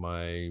of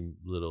my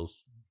little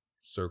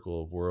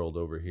circle of world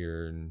over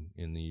here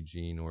in the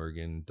Eugene,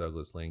 Oregon,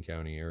 Douglas, Lane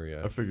County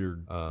area. I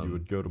figured you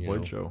would go to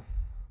Blade Show.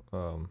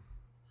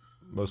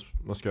 Most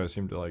guys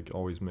seem to like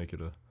always make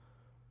it a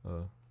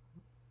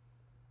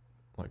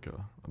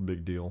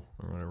big deal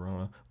or whatever.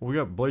 Well, we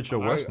got Blade Show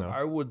West now.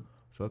 I would,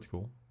 so that's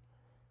cool.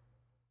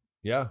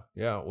 Yeah,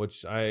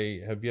 which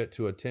I have yet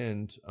to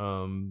attend.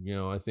 You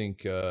know, I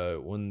think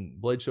when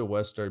Blade Show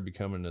West started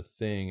becoming a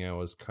thing, I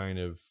was kind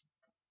of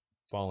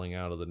falling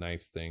out of the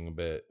knife thing a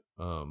bit.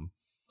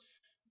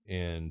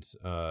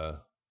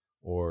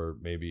 Or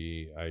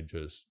maybe I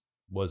just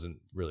wasn't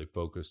really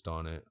focused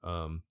on it.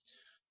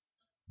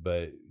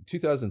 But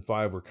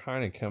 2005, we're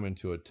kind of coming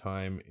to a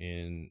time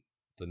in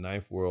the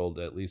knife world,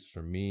 at least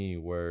for me,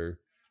 where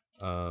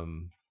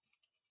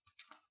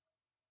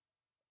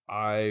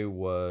I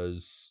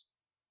was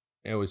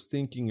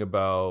thinking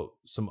about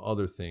some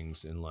other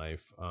things in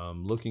life,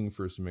 looking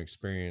for some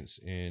experience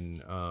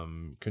in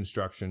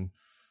construction,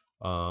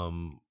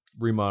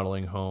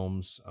 remodeling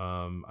homes.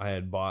 I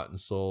had bought and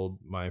sold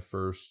my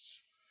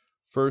first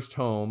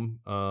home,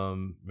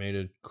 made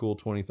a cool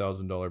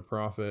 $20,000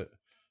 profit,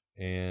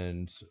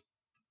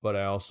 but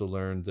I also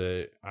learned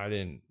that I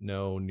didn't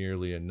know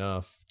nearly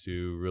enough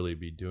to really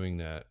be doing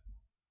that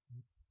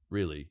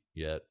really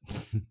yet.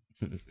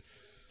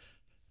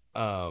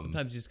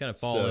 Sometimes you just kind of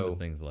fall into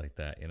things like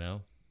that, you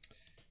know?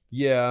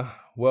 Yeah.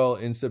 Well,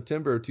 in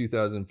September of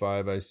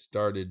 2005, I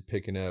started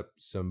picking up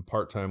some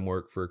part-time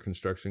work for a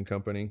construction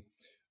company.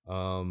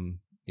 You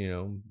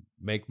know,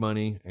 make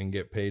money and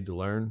get paid to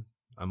learn.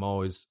 I'm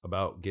always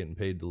about getting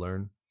paid to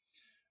learn.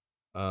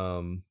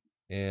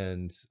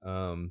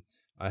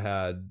 I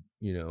had,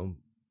 you know,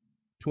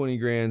 20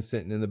 grand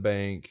sitting in the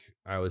bank.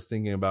 I was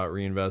thinking about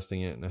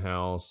reinvesting it in a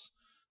house,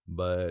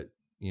 but,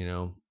 you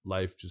know,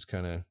 life just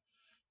kind of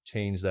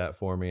changed that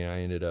for me. I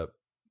ended up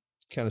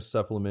kind of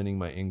supplementing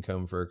my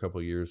income for a couple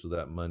of years with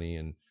that money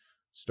and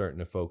starting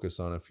to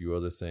focus on a few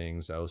other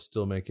things. I was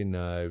still making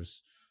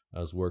knives. I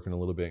was working a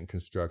little bit in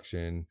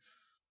construction,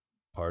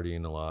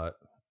 partying a lot.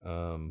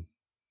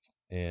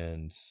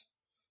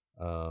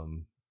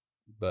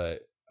 But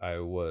I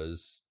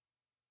was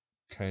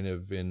kind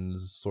of in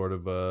sort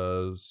of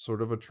a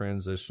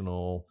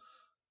transitional,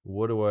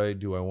 what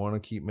do? I want to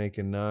keep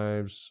making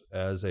knives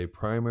as a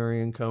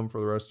primary income for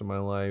the rest of my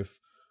life?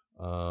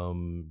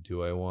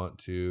 Do I want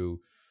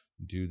to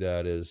do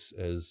that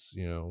as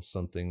you know,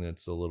 something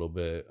that's a little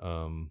bit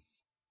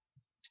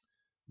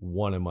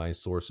one of my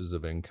sources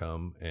of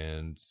income?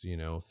 And, you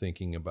know,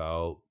 thinking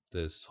about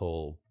this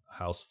whole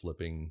house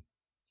flipping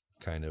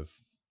kind of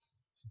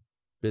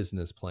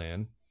business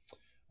plan.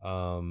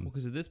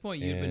 Because at this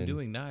point you've been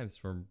doing knives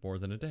for more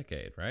than a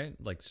decade, right?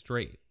 Like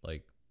straight,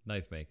 like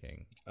knife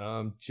making.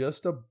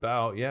 Just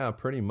about, yeah,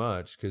 pretty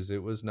much. Because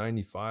it was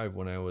 95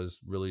 when I was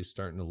really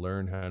starting to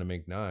learn how to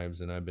make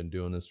knives, and I've been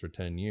doing this for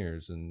 10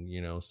 years. And,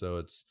 you know, so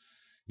it's,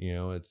 you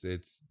know,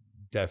 it's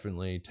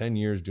definitely 10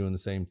 years doing the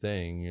same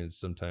thing. And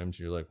sometimes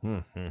you're like,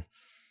 you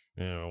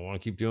know, I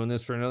want to keep doing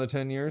this for another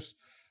 10 years.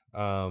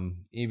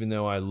 Even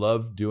though I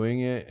love doing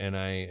it, and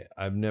I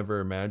never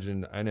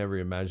imagined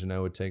I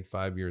would take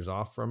 5 years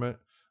off from it.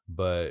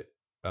 But,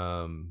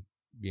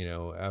 you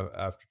know,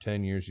 after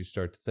 10 years, you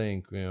start to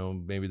think, you know,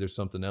 maybe there's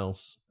something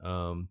else.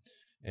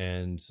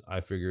 And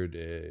I figured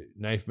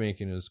knife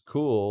making is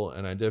cool,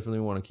 and I definitely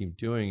want to keep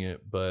doing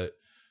it. But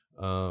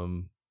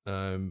I'm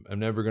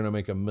never going to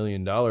make $1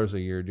 million a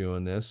year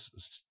doing this.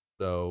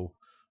 So,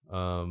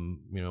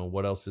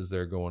 what else is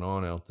there going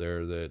on out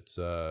there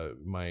that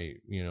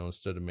might,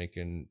 instead of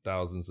making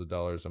thousands of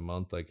dollars a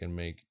month, I can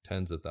make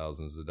tens of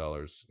thousands of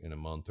dollars in a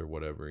month or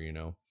whatever,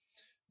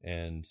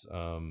 and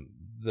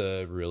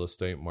the real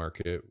estate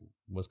market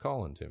was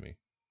calling to me.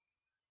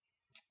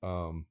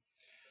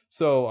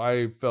 So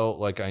I felt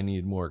like I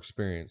needed more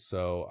experience.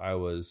 So I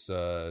was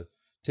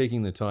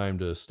taking the time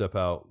to step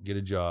out, get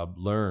a job,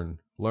 learn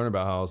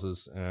about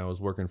houses. And I was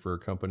working for a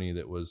company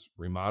that was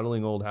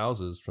remodeling old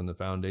houses from the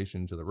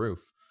foundation to the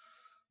roof.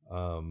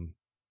 And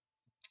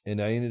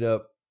I ended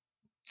up,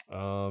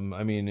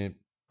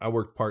 I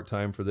worked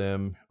part-time for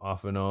them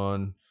off and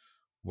on,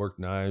 worked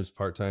knives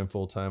part-time,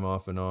 full-time,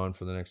 off and on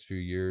for the next few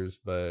years,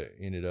 but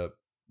ended up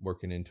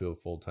working into a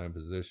full-time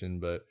position.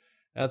 But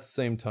at the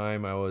same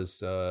time, I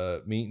was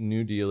meeting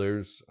new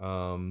dealers.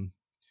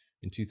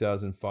 In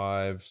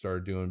 2005,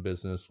 started doing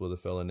business with a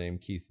fellow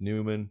named Keith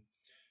Newman.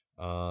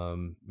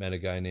 Met a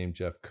guy named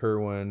Jeff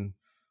Kerwin,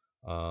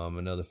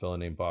 another fellow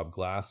named Bob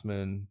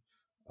Glassman.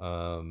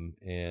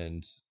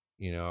 And,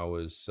 I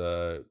was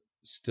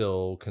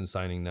still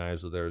consigning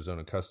knives with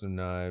Arizona Custom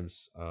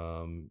Knives,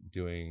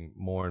 doing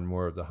more and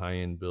more of the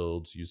high-end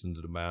builds using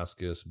the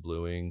Damascus,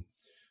 bluing,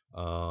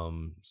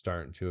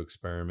 starting to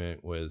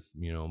experiment with,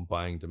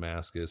 buying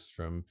Damascus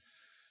from,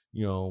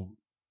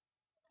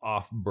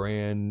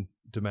 off-brand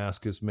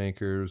Damascus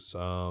makers,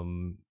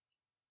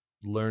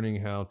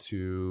 learning how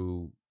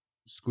to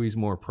squeeze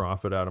more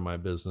profit out of my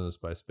business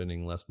by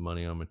spending less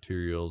money on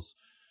materials,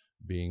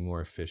 being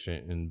more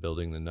efficient in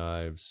building the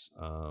knives.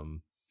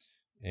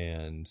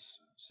 And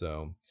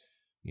so,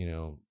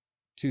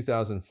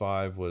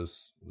 2005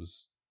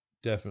 was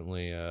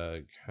definitely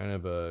a kind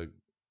of a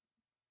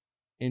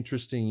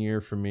interesting year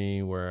for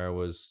me, where I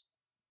was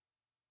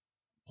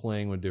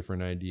playing with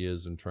different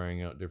ideas and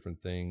trying out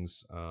different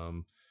things,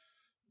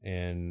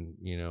 and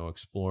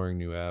exploring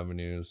new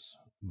avenues.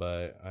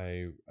 But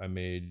I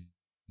made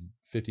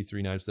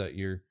 53 knives that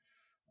year,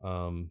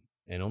 and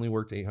only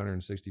worked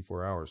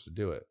 864 hours to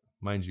do it.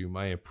 Mind you,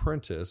 my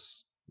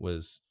apprentice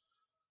was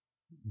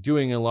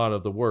doing a lot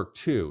of the work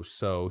too,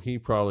 so he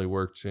probably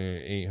worked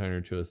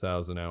 800 to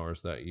 1,000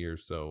 hours that year.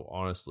 So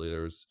honestly,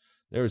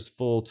 there's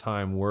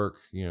full-time work,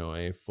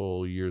 a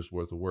full year's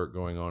worth of work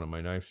going on in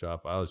my knife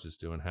shop. I was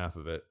just doing half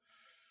of it.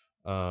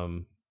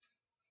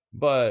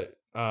 But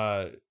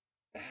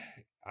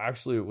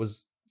actually, it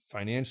was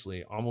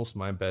financially almost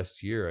my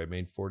best year. I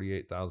made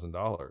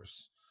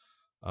 $48,000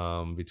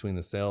 between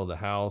the sale of the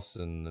house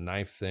and the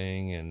knife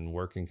thing and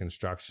working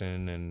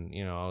construction. And,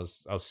 I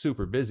was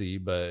super busy,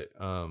 but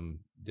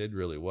did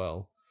really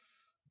well.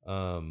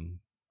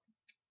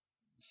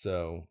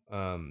 So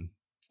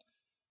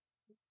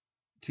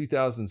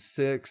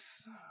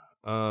 2006,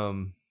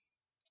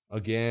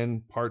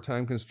 again,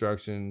 part-time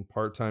construction,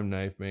 part-time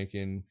knife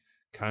making,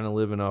 kind of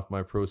living off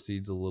my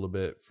proceeds a little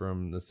bit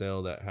from the sale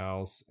of that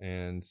house,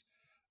 and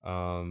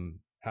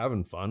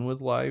having fun with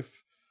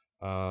life.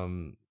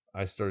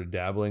 I started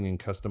dabbling in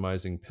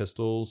customizing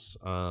pistols.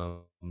 I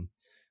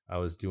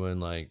was doing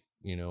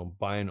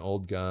buying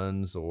old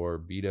guns or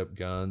beat up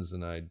guns,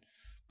 and I'd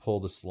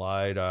pull the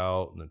slide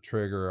out and the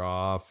trigger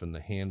off and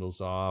the handles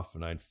off,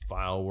 and I'd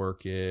file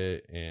work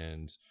it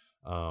and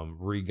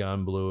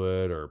re-gun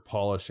blue it or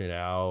polish it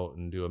out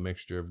and do a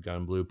mixture of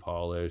gun blue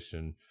polish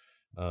and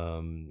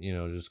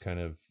just kind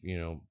of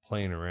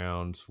playing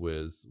around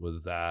with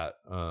that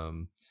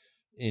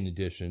in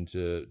addition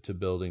to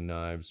building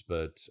knives.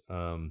 But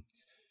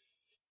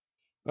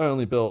I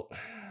only built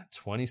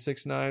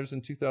 26 knives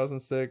in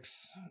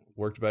 2006,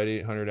 worked about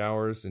 800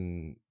 hours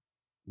and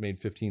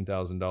made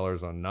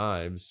 $15,000 on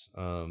knives,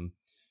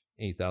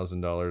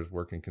 $8,000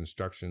 working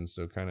construction.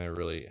 So kind of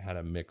really had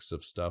a mix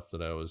of stuff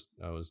that I was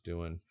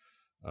doing,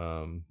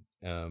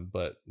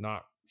 but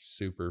not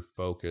super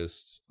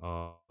focused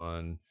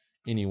on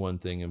any one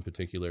thing in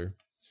particular.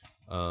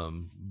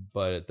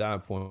 But at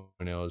that point,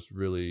 I was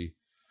really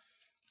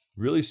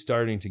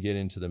starting to get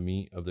into the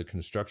meat of the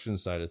construction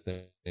side of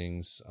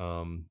things.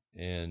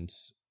 And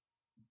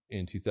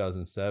in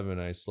 2007,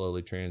 I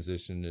slowly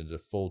transitioned into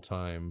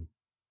full-time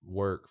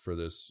work for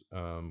this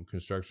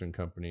construction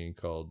company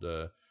called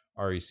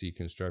REC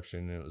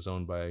Construction. And it was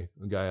owned by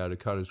a guy out of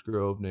Cottage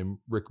Grove named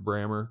Rick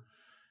Brammer.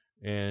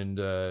 And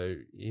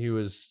he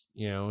was,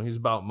 he's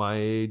about my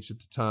age at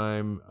the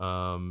time.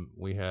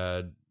 We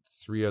had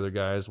 3 other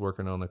guys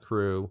working on the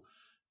crew,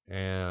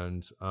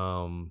 and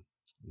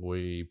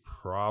we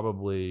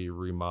probably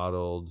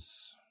remodeled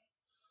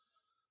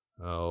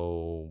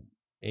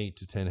 8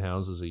 to 10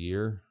 houses a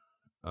year.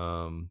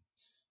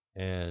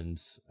 And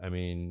I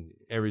mean,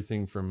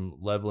 everything from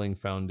leveling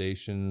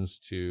foundations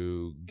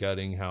to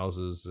gutting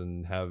houses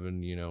and having,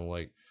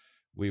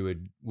 we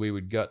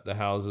would gut the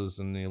houses,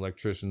 and the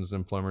electricians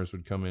and plumbers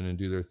would come in and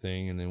do their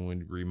thing, and then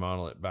we'd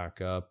remodel it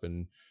back up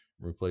and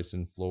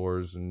replacing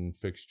floors and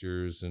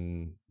fixtures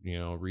and,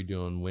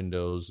 redoing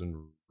windows and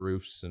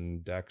roofs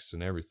and decks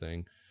and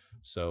everything.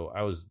 So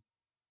I was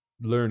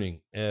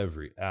learning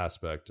every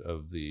aspect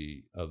of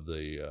the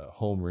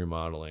home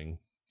remodeling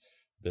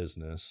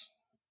business.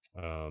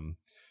 And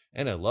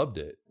I loved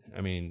it.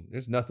 I mean,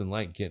 there's nothing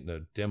like getting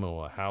to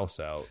demo a house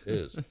out. It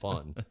is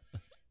fun.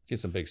 Get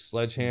some big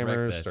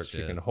sledgehammers, start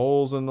kicking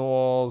holes in the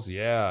walls.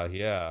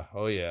 Yeah.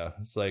 Oh yeah.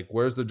 It's like,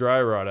 where's the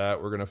dry rot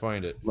at? We're gonna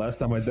find it. Last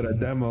time I did a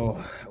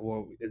demo,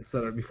 well,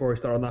 before we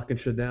started knocking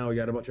shit down, we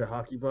got a bunch of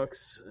hockey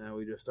pucks and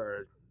we just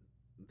started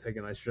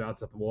taking nice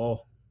shots at the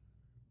wall.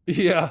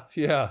 Yeah,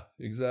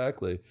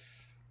 exactly.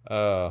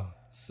 So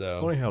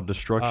funny how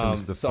destruction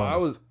is the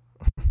funnest.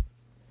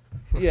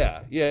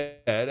 Yeah,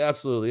 it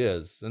absolutely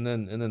is. And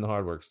then the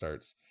hard work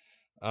starts.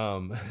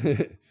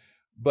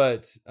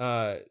 But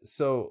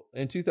so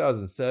in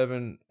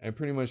 2007, I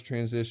pretty much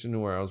transitioned to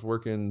where I was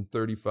working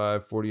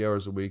 35, 40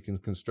 hours a week in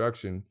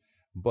construction,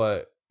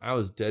 but I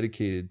was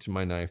dedicated to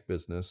my knife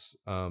business.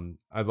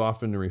 I've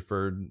often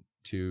referred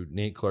to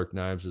Nate Clark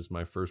Knives as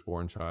my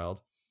firstborn child.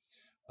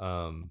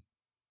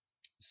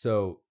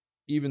 So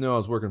even though I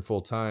was working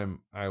full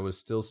time, I was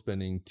still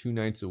spending 2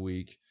 nights a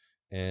week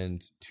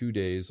and 2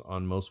 days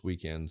on most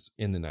weekends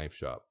in the knife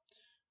shop,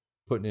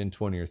 putting in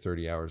 20 or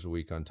 30 hours a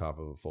week on top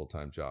of a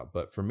full-time job.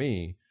 But for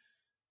me,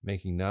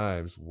 making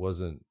knives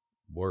wasn't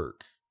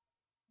work.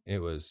 It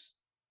was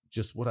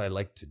just what I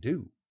like to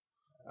do.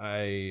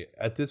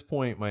 At this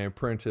point, my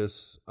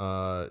apprentice,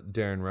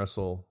 Darren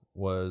Russell,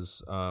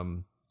 was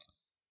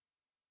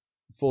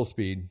full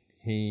speed.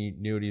 He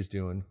knew what he was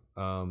doing.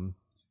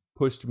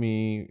 Pushed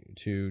me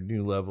to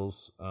new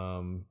levels,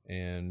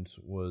 and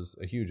was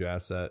a huge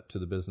asset to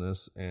the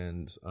business.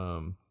 And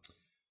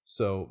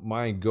so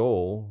my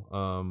goal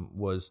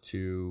was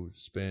to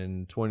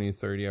spend 20 to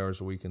 30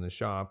 hours a week in the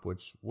shop,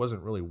 which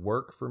wasn't really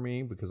work for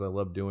me because I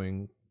loved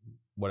doing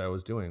what I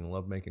was doing. I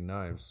loved making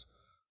knives.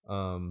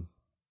 And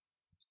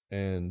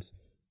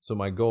so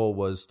my goal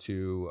was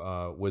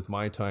to, with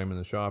my time in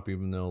the shop,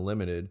 even though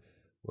limited,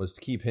 was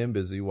to keep him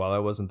busy while I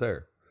wasn't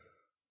there.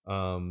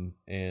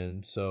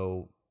 And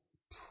so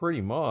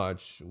pretty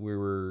much we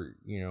were,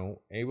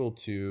 able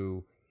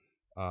to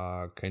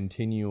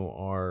continue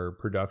our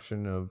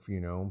production of,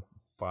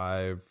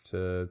 5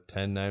 to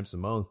 10 knives a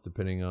month,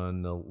 depending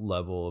on the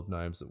level of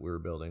knives that we were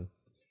building.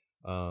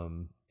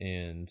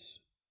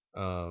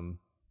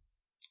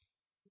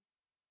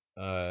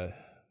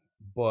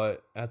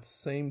 But at the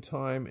same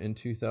time in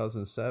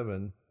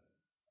 2007,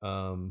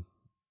 and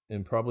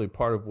probably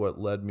part of what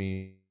led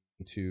me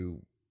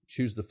to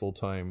choose the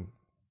full-time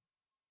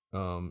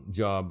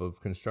job of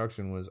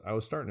construction was I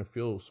was starting to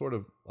feel sort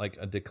of like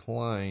a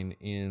decline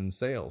in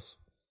sales.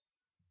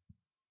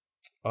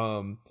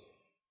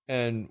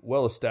 And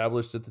well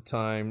established at the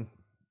time,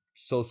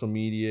 social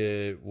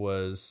media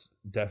was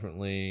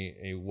definitely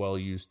a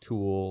well-used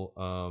tool.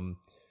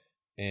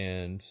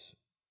 And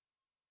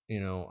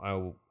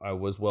I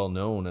was well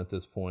known at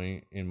this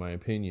point, in my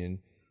opinion.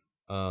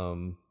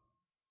 But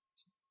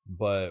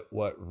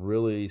what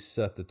really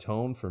set the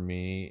tone for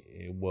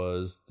me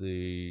was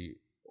the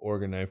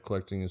Oregon Knife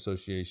Collecting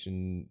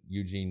Association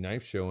Eugene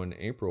Knife Show in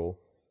April.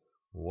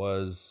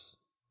 Was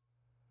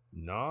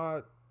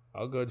not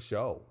a good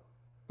show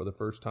for the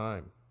first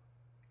time.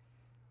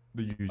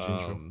 The Eugene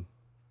show.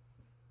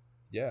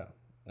 Yeah.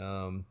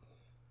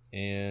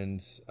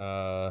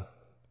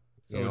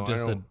 So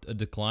just a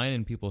decline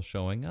in people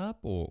showing up,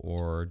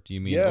 or do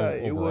you mean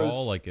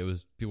overall, like it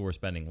was people were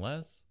spending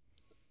less?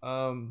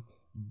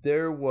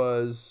 There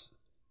was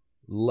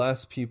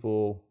less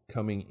people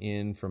coming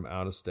in from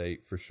out of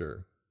state for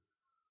sure.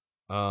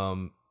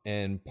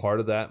 And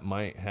part of that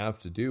might have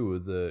to do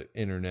with the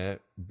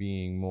internet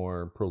being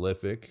more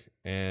prolific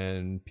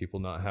and people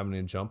not having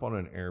to jump on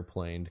an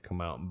airplane to come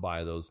out and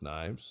buy those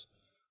knives.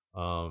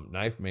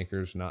 Knife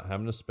makers not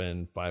having to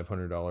spend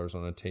 $500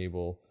 on a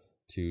table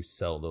to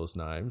sell those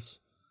knives.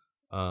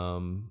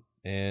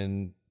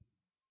 And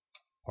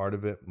part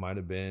of it might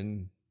have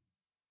been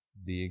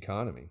the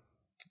economy.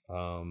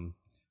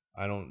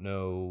 I don't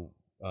know,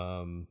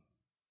 how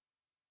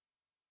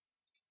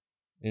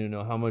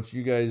much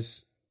you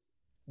guys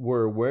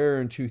were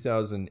aware in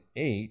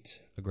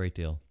 2008. A great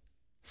deal.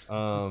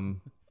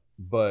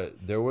 But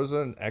there was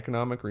an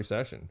economic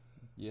recession.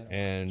 Yeah.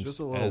 And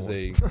as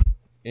a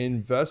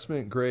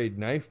investment grade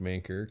knife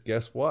maker,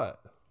 guess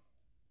what?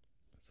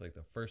 It's like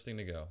the first thing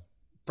to go.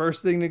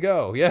 First thing to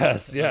go.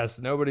 Yes.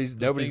 Nobody's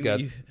got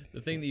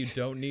the thing that you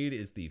don't need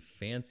is the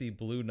fancy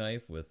blue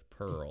knife with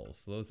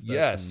pearls.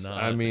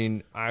 I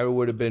mean, I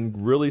would have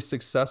been really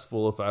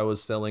successful if I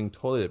was selling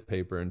toilet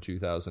paper in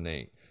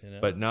 2008,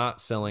 but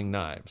not selling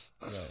knives.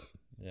 Right.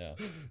 Yeah.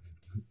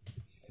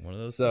 One of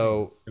those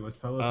things. It was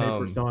toilet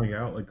paper selling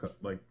out like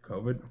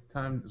COVID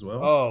time as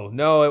well? Oh,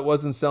 no, it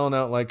wasn't selling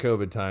out like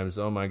COVID times.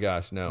 Oh my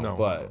gosh, no.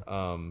 But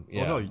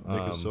yeah. Oh, no,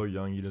 Nick is so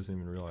young he doesn't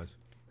even realize.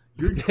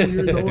 You're 2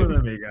 years older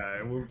than me,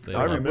 guy.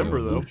 I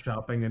remember though.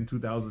 Shopping in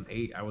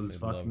 2008. I was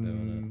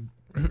fucking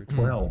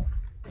 12.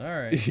 All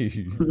right.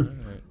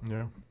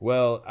 Yeah.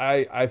 Well,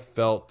 I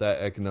felt that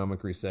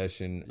economic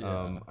recession.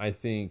 Yeah. I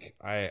think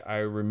I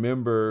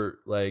remember,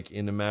 like,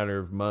 in a matter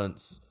of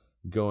months,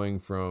 going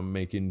from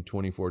making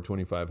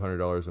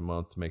 $2,400-$2,500 a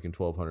month to making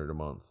 $1,200 a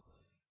month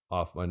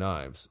off my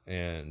knives,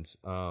 and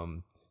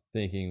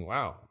thinking,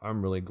 wow,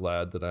 I'm really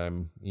glad that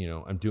I'm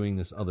doing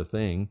this other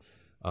thing,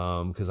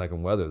 because I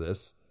can weather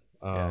this.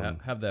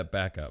 Have that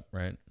backup,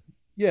 right?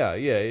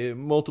 Yeah,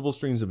 multiple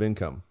streams of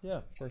income.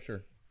 Yeah, for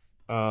sure.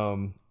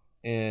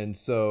 And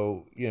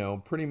so,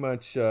 pretty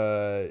much,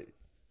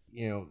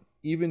 even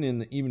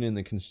in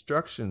the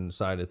construction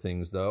side of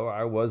things, though,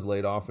 I was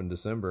laid off in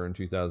December in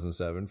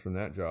 2007 from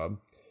that job.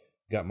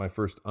 Got my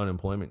first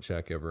unemployment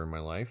check ever in my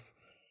life.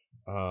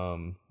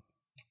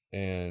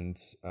 And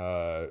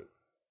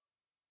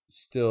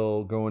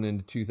still going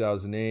into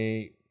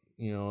 2008,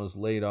 I was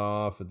laid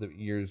off at the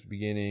year's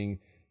beginning.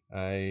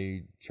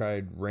 I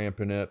tried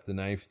ramping up the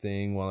knife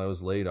thing while I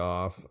was laid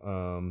off.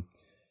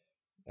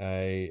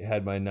 I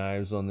had my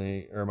eyes on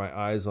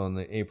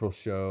the April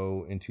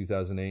show in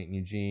 2008 in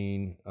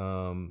Eugene.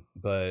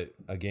 But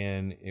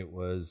again, it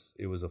was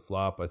a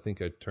flop. I think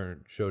I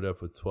showed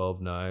up with 12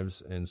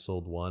 knives and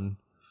sold one.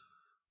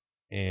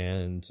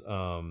 And,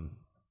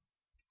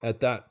 at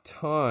that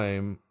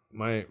time,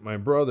 my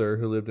brother,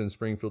 who lived in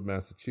Springfield,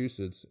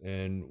 Massachusetts,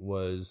 and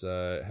was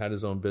had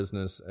his own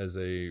business as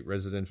a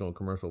residential and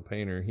commercial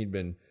painter, he'd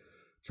been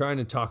trying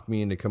to talk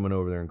me into coming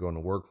over there and going to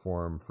work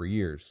for him for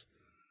years.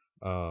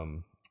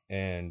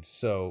 And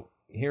so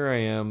here I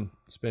am,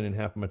 spending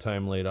half of my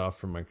time laid off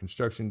from my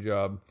construction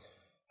job,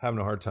 having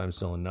a hard time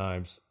selling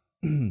knives.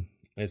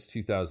 It's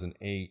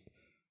 2008.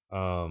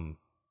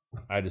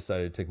 I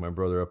decided to take my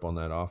brother up on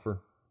that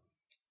offer,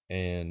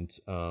 and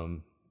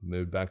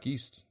moved back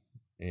east.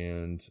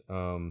 And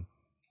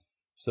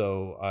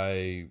so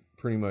I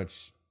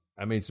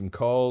made some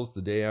calls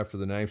the day after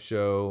the knife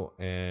show,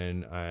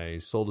 and I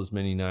sold as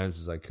many knives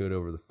as I could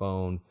over the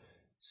phone,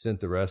 sent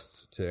the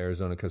rest to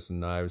Arizona Custom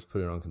Knives,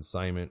 put it on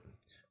consignment,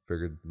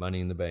 figured money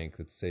in the bank.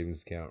 That's a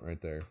savings account right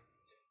there.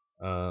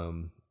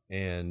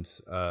 And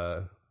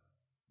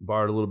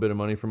borrowed a little bit of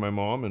money from my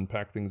mom and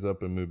packed things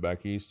up and moved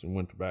back east and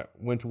went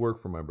to work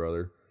for my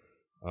brother.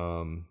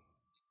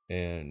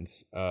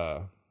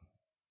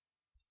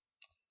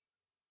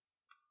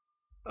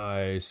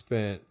 I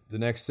spent the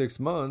next 6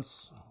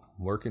 months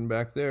working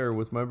back there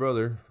with my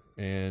brother,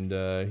 and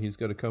he's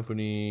got a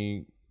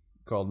company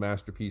called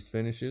Masterpiece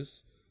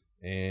Finishes,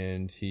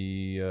 and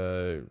he,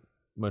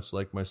 much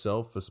like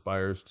myself,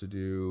 aspires to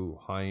do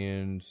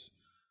high-end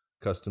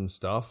custom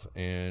stuff,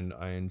 and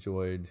I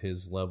enjoyed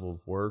his level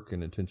of work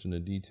and attention to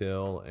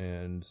detail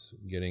and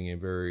getting a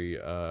very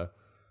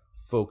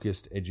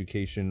focused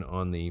education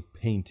on the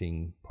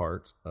painting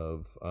part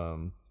of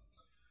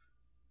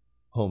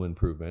home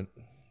improvement.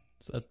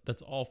 So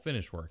that's all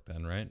finished work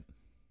then, right?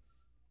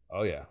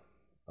 Oh yeah.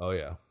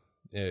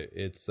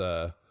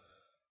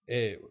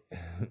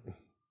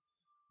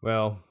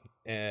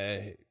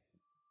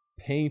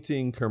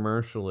 Painting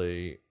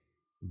commercially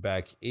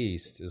back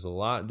east is a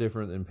lot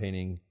different than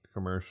painting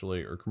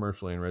commercially and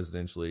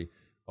residentially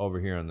over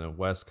here on the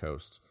West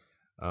Coast.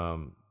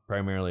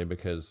 Primarily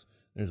because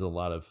there's a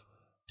lot of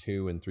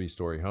 2- and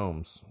 3-story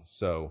homes.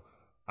 So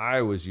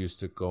I was used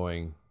to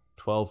going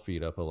 12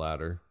 feet up a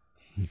ladder.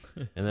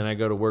 And then I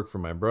go to work for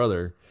my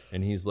brother,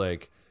 and he's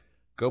like,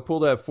 go pull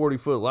that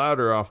 40-foot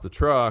ladder off the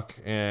truck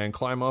and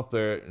climb up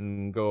there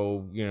and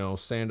go,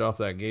 sand off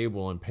that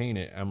gable and paint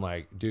it. I'm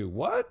like, dude,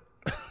 what?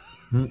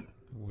 What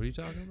are you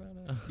talking about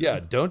now? Yeah,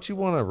 don't you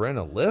want to rent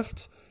a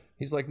lift?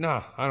 He's like,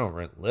 nah, I don't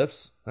rent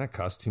lifts. That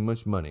costs too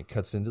much money. It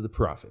cuts into the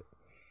profit.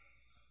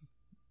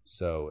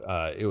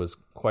 So it was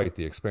quite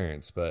the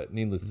experience. But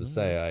needless to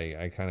say,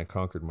 I kind of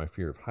conquered my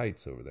fear of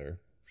heights over there.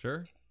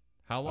 Sure.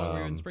 How long were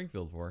you in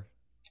Springfield for?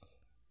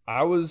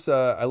 I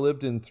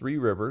lived in Three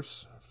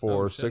Rivers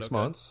for 6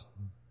 months.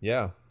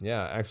 Yeah.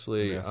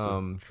 Actually,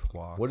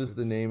 what is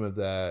the name of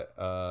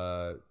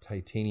that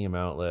titanium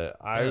outlet?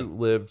 I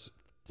lived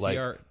like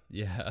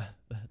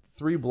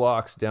 3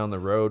 blocks down the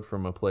road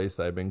from a place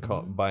I've been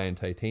buying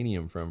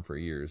titanium from for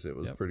years. It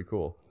was pretty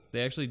cool.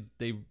 They actually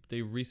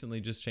they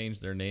recently just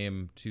changed their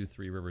name to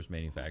Three Rivers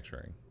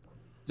Manufacturing.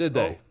 Did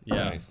they? Oh,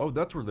 yeah. Nice. Oh,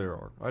 that's where they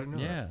are. I didn't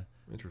know. Yeah.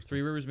 That. Interesting.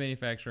 Three Rivers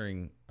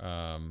Manufacturing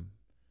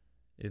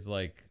is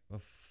like a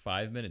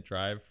 5-minute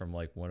drive from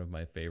like one of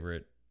my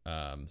favorite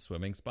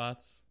swimming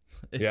spots.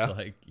 It's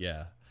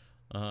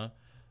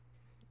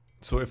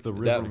So if the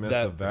river met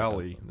the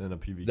valley, then a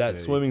PVK. That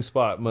swimming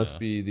spot must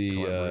be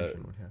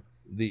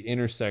the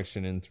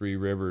intersection in Three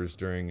Rivers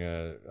during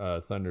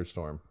a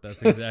thunderstorm.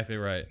 That's exactly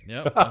right.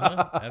 Yep.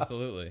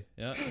 Absolutely.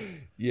 Yeah.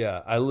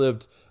 Yeah, I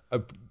lived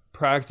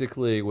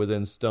practically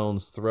within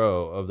stone's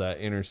throw of that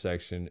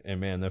intersection, and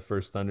man, the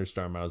first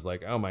thunderstorm, I was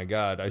like, "Oh my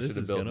god, I should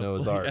have built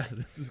Noah's Ark." Yeah,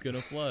 this is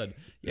gonna flood.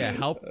 Yeah,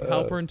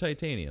 Halpern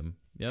titanium.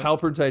 Yep.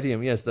 Halpern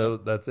titanium. Yes,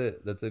 that's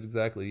it. That's it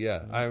exactly.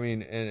 Yeah, I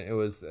mean, and it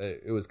was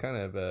kind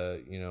of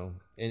an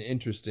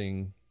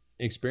interesting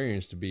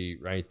experience to be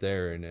right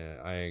there, and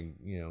I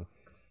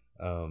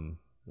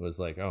was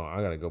like, oh,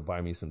 I gotta go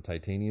buy me some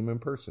titanium in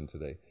person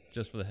today.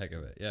 Just for the heck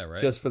of it. Yeah, right.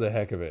 Just for the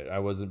heck of it. I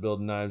wasn't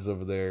building knives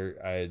over there.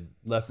 I had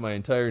left my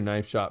entire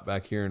knife shop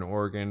back here in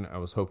Oregon. I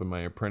was hoping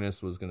my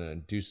apprentice was going to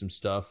do some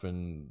stuff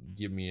and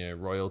give me a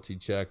royalty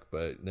check,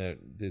 but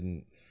that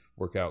didn't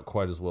work out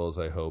quite as well as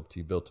I hoped.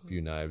 He built a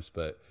few knives,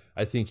 but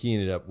I think he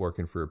ended up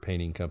working for a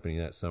painting company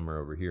that summer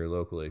over here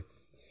locally.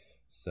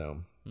 So,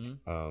 that's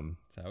how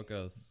it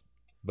goes.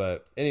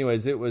 But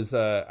anyways, it was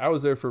I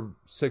was there for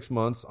 6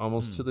 months,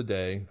 almost to the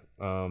day.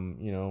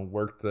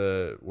 Worked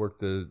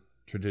the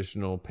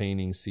traditional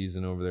painting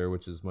season over there,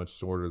 which is much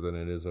shorter than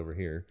it is over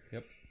here.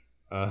 Yep.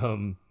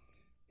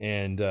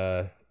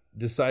 And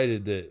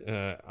decided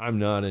that I'm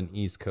not an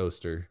East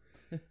Coaster.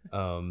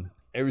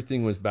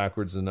 Everything was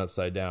backwards and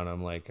upside down.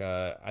 I'm like,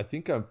 I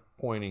think I'm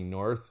pointing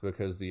north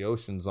because the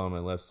ocean's on my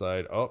left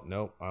side. Oh,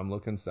 no, I'm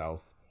looking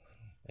south.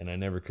 And I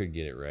never could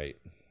get it right.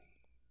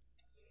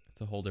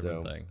 It's a whole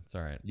different thing. It's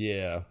all right.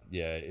 Yeah,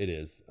 it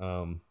is.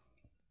 My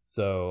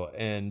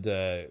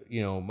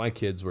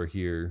kids were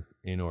here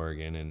in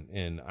Oregon,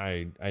 and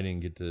I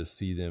didn't get to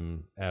see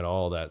them at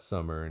all that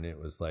summer, and it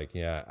was like,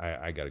 yeah,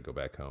 I got to go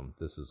back home.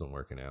 This isn't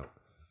working out.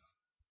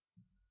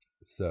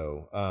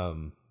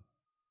 So,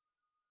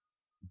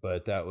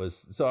 but I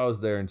was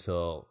there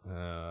until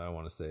I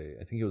want to say,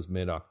 I think it was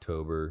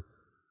mid-October,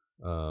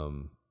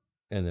 and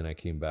then I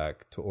came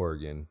back to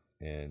Oregon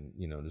and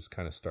just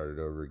kind of started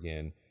over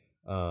again.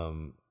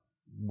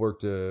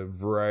 Worked a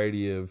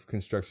variety of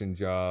construction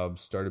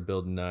jobs, started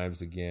building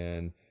knives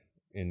again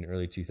in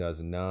early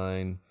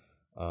 2009.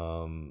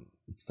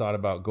 Thought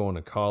about going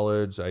to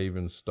college. I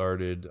even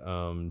started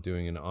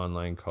doing an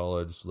online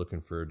college, looking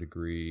for a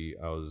degree.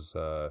 I was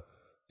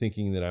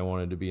thinking that I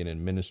wanted to be an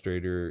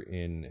administrator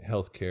in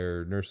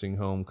healthcare, nursing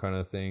home kind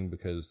of thing,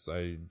 because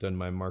I'd done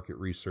my market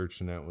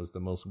research and that was the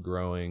most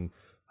growing,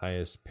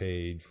 highest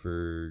paid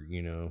for,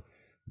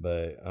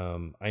 But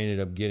I ended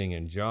up getting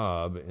a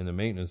job in the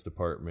maintenance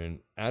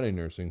department at a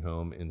nursing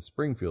home in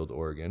Springfield,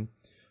 Oregon,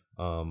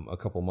 a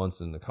couple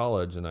months into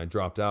college, and I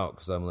dropped out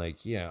because I'm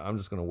like, yeah, I'm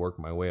just going to work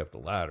my way up the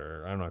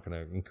ladder. I'm not going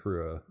to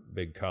incur a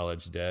big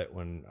college debt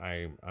when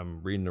I'm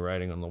reading the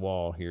writing on the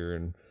wall here,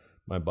 and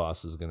my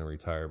boss is going to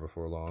retire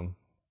before long.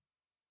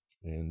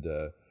 And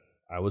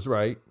I was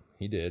right.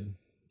 He did.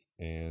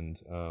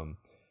 And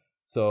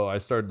so I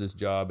started this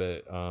job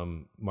at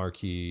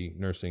Marquee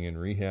Nursing and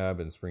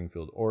Rehab in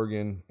Springfield,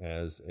 Oregon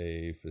as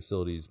a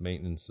facilities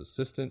maintenance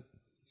assistant,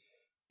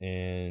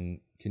 and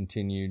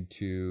continued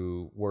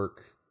to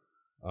work,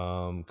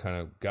 kind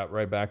of got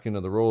right back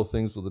into the roll of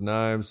things with the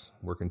knives,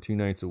 working 2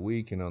 nights a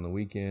week, and on the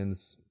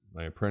weekends,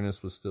 my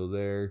apprentice was still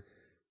there.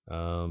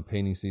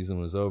 Painting season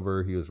was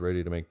over. He was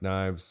ready to make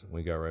knives.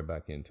 We got right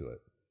back into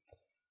it.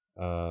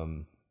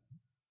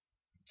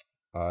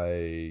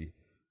 I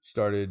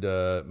started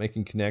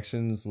making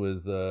connections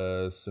with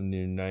some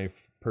new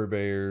knife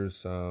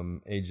purveyors.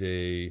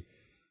 AJ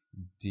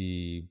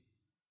Di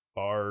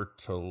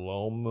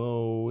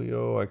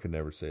Bartolomeo, I could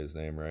never say his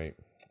name right.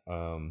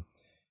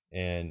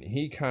 And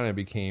he kind of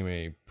became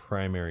a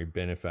primary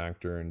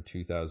benefactor in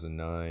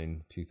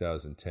 2009,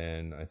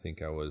 2010. I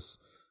think I was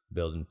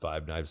building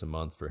 5 knives a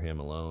month for him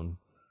alone.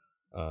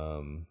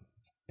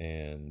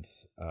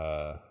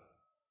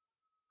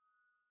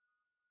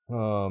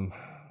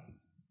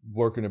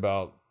 Working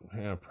about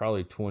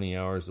probably 20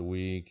 hours a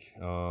week,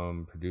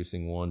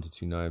 producing 1 to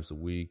 2 knives a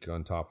week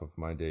on top of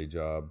my day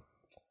job.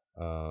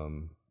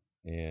 Starting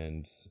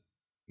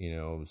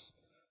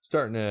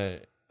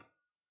to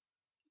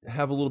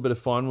have a little bit of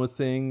fun with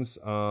things.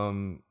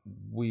 My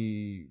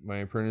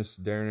apprentice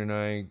Darren and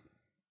I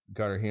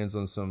got our hands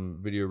on some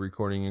video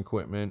recording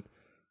equipment,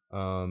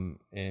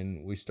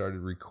 and we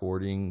started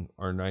recording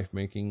our knife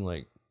making,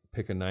 like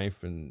pick a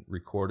knife and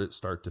record it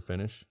start to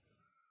finish.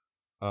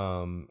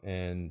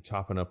 And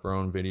chopping up our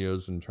own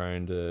videos and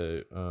trying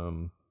to,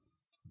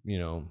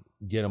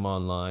 get them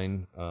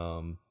online.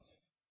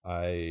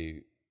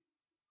 I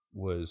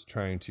was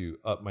trying to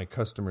up my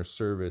customer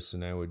service,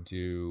 and I would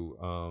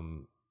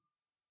do,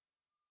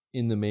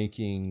 in the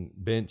making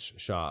bench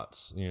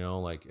shots,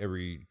 like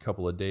every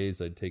couple of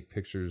days I'd take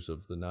pictures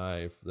of the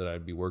knife that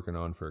I'd be working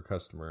on for a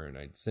customer, and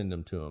I'd send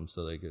them to them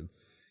so they could,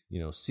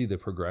 see the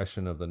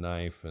progression of the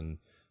knife, and,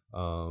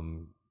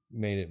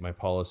 made it my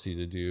policy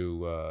to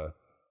do,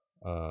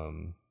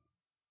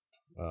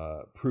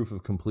 proof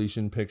of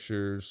completion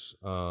pictures.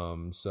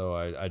 So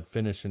I'd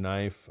finish a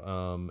knife,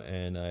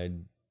 and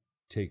I'd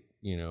take,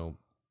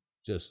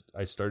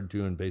 I started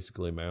doing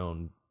basically my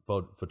own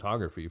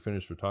photography,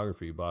 finished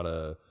photography. Bought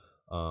a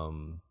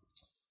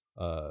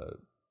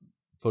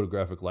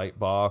photographic light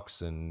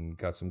box and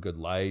got some good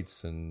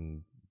lights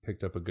and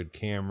picked up a good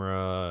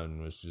camera,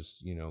 and was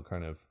just,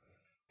 kind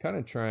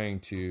of trying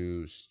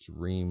to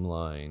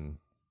streamline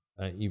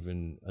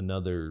even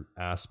another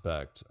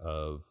aspect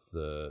of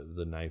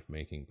the knife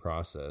making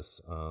process,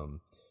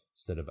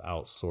 instead of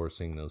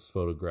outsourcing those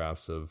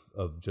photographs of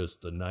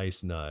just the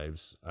nice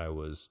knives. I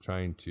was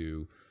trying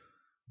to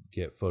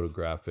get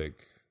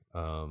photographic,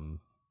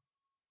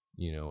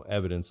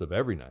 evidence of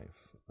every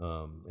knife,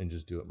 and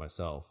just do it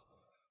myself.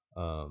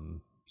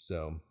 Kind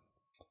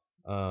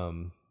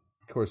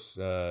course,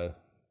 I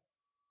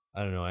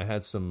don't know. I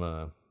had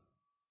some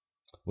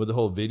with the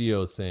whole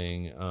video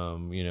thing.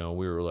 You know,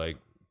 we were like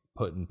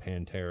putting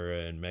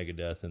Pantera and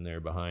Megadeth in there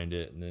behind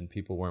it, and then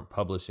people weren't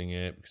publishing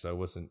it because I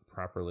wasn't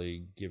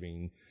properly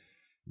giving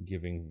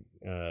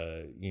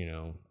you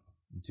know,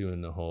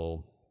 doing the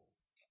whole.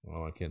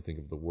 Oh, I can't think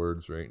of the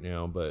words right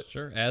now, but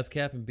sure,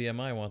 ASCAP and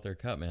BMI want their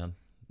cut, man.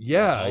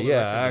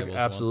 Yeah,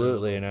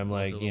 absolutely. And I'm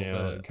like, you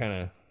know,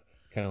 kind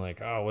of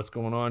like, oh, what's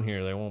going on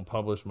here? They won't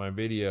publish my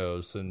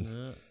videos,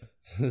 and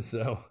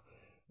so,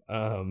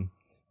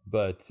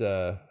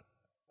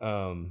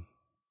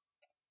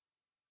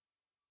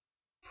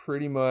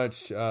 pretty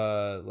much,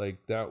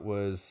 like that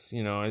was,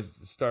 you know, I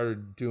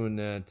started doing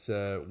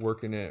that,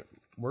 working at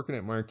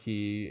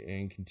Marquee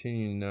and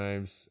continuing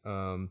knives.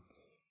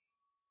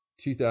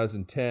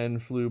 2010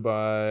 flew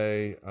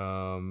by.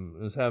 I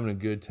was having a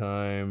good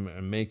time.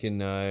 I'm making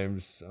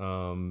knives,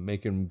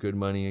 making good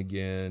money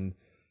again.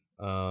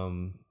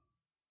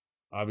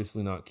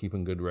 Obviously not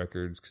keeping good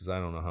records because I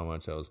don't know how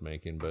much I was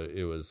making, but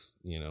it was,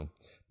 you know,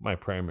 my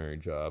primary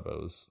job. I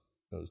was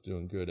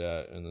doing good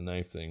at, and the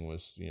knife thing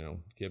was, you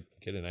know, get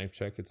a knife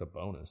check. It's a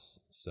bonus.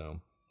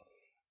 So,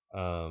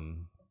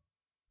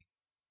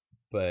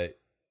 but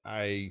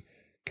I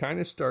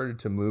kind of started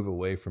to move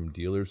away from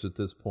dealers at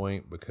this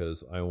point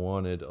because I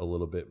wanted a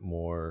little bit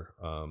more.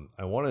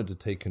 I wanted to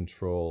take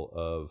control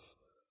of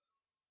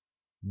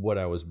what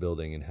I was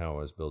building and how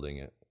I was building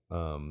it.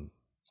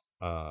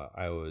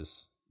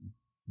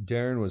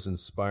 Darren was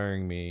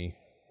inspiring me.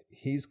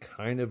 He's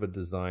kind of a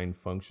design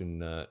function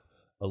nut,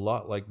 a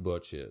lot like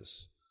Butch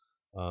is.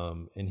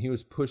 And he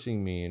was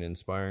pushing me and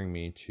inspiring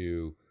me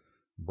to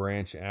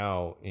branch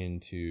out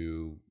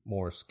into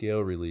more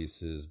scale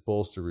releases,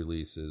 bolster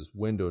releases,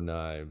 window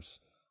knives.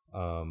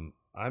 I'm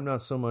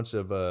not so much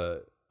of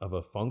a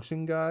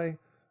function guy.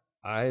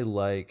 I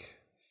like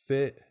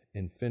fit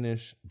and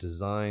finish,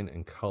 design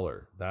and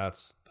color.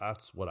 That's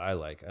what I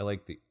like. I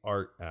like the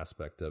art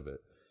aspect of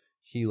it.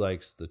 He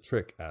likes the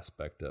trick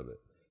aspect of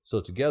it. So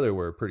together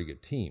we're a pretty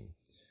good team.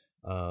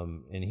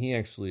 And he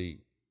actually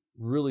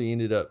really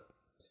ended up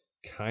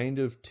kind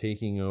of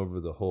taking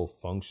over the whole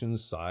function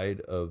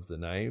side of the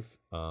knife.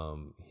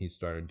 He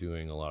started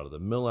doing a lot of the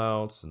mill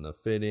outs and the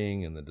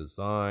fitting and the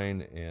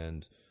design,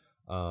 and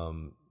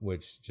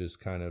which just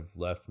kind of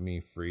left me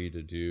free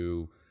to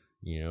do,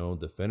 you know,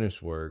 the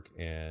finish work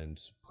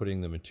and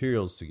putting the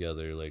materials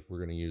together. Like, we're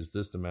going to use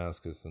this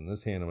Damascus and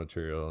this Hannah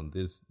material and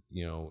this,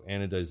 you know,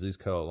 anodize these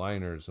color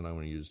liners, and I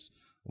want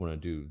to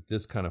do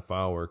this kind of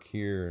file work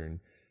here.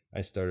 And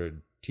I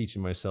started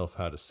teaching myself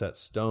how to set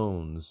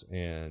stones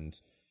and,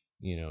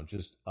 you know,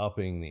 just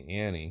upping the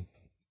ante,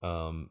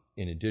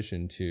 in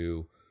addition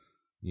to,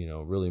 you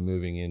know, really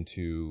moving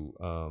into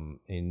a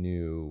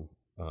new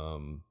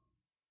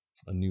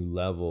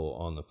level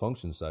on the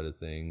function side of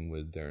thing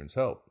with Darren's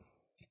help.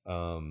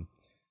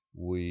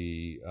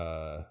 We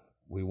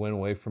went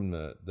away from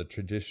the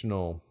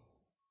traditional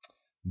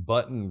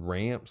button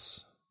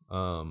ramps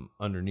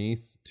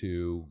underneath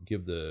to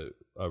give a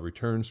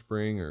return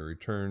spring or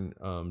return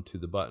to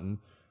the button,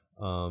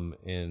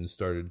 and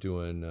started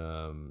doing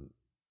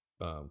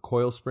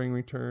coil spring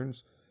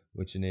returns,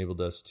 which enabled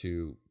us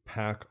to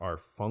pack our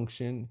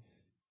function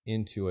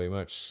into a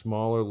much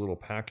smaller little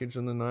package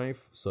on the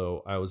knife.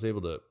 So I was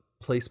able to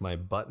place my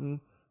button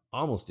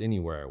almost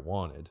anywhere I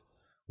wanted,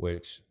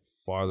 which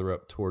farther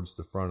up towards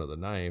the front of the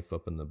knife,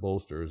 up in the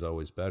bolster, is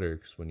always better,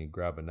 because when you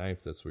grab a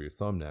knife, that's where your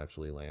thumb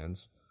naturally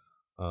lands.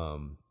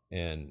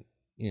 And,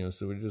 you know,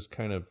 so we're just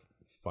kind of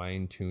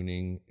fine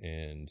tuning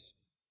and,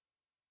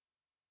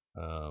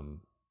 I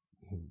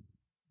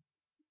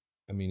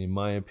mean, in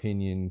my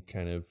opinion,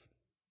 kind of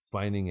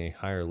finding a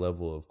higher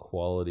level of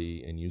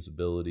quality and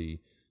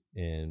usability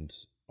and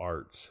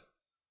art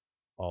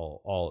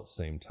all at the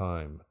same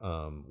time,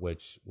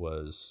 which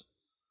was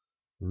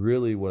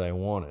really what I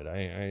wanted.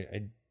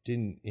 I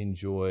didn't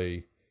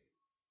enjoy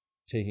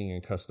taking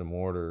a custom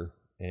order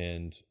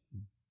and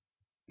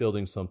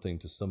building something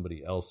to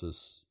somebody else's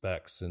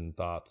specs and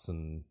thoughts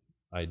and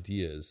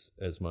ideas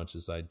as much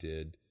as I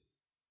did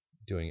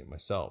doing it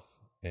myself.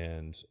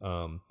 And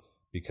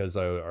because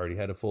I already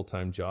had a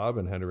full-time job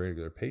and had a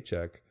regular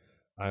paycheck,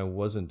 I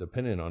wasn't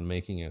dependent on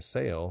making a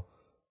sale.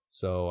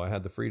 So I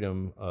had the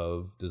freedom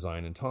of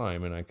design and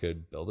time, and I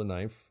could build a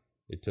knife.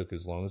 It took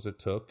as long as it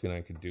took, and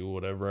I could do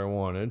whatever I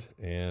wanted.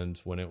 And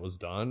when it was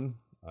done,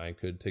 I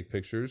could take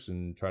pictures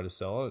and try to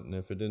sell it. And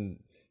if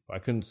I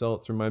couldn't sell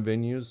it through my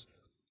venues,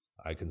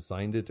 I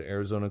consigned it to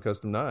Arizona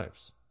Custom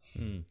Knives.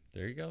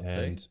 There you go.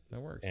 And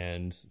that works.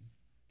 And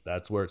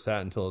that's where it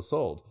sat until it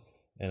sold.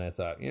 And I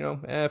thought, you know,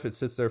 if it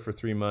sits there for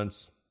 3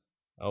 months,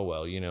 oh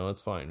well, you know,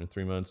 it's fine. In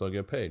 3 months, I'll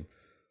get paid.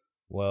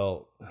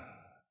 Well,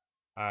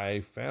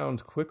 I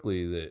found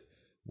quickly that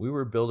we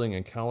were building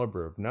a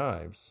caliber of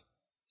knives.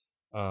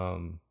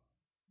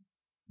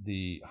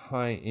 The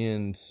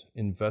high-end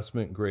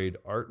investment-grade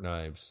art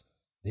knives,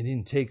 they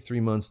didn't take 3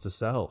 months to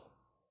sell.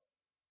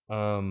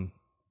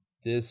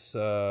 This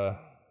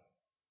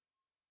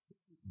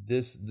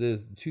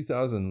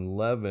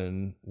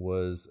 2011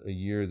 was a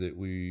year that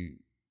we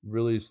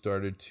really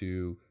started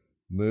to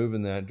move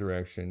in that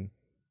direction.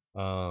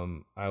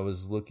 I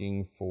was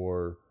looking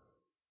for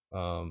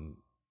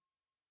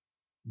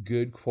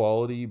good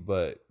quality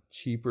but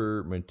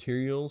cheaper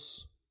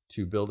materials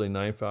to build a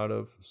knife out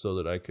of so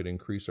that I could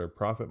increase our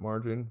profit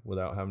margin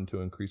without having to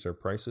increase our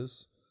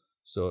prices.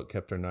 So it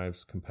kept our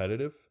knives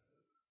competitive.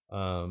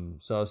 So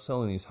I was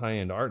selling these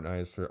high-end art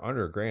knives for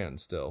under $1,000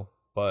 still,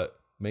 but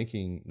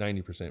making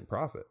 90%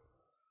 profit.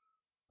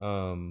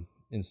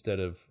 Instead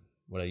of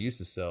what I used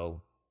to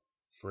sell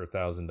for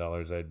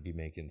 $1,000, I'd be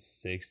making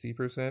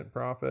 60%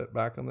 profit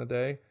back in the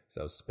day.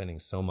 So I was spending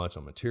so much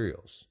on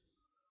materials.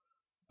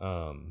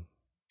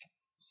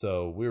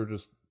 So we were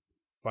just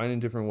finding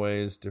different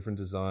ways, different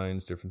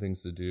designs, different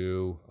things to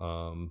do,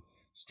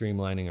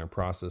 streamlining our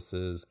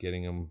processes,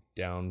 getting them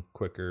down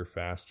quicker,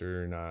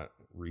 faster, not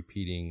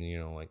repeating,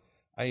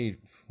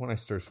 when I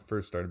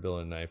first started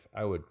building a knife,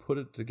 I would put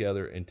it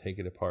together and take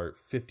it apart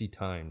 50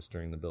 times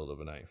during the build of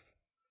a knife.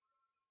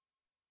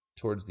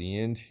 Towards the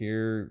end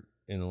here,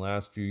 in the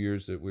last few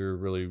years that we were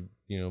really,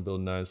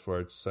 building knives before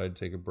I decided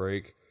to take a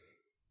break,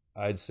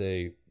 I'd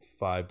say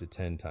 5 to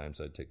 10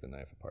 times I'd take the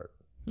knife apart,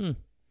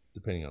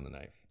 depending on the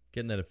knife.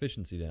 Getting that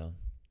efficiency down.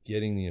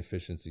 Getting the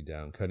efficiency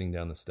down, cutting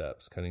down the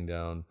steps, cutting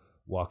down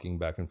walking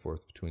back and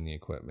forth between the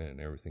equipment and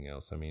everything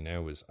else. I mean,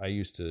 I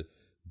used to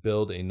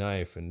build a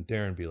knife and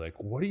Darren be like,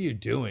 "What are you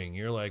doing?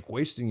 You're like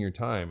wasting your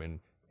time."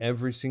 And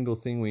every single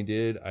thing we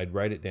did, I'd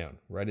write it down.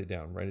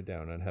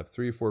 I'd have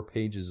 3 or 4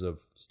 pages of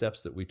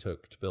steps that we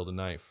took to build a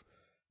knife.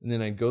 And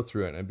then I'd go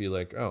through it and I'd be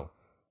like, "Oh,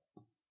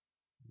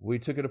 we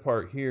took it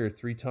apart here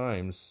 3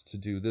 times to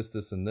do this,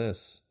 this, and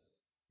this.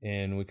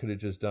 And we could have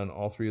just done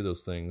all 3 of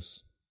those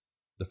things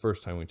the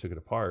first time we took it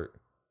apart.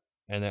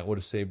 And that would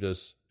have saved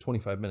us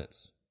 25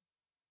 minutes.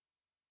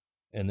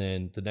 And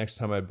then the next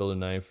time I'd build a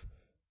knife,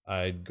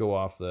 I'd go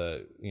off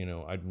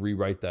I'd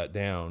rewrite that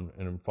down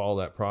and follow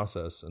that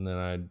process, and then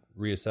I'd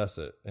reassess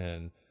it.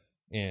 And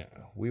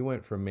we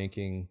went from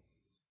it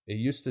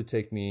used to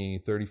take me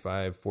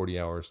 35, 40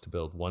 hours to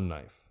build one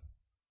knife.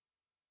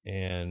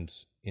 And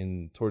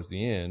towards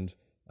the end,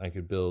 I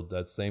could build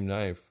that same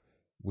knife.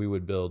 We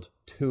would build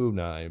 2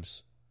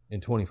 knives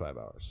in 25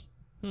 hours.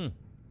 There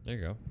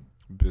you go.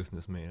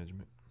 Business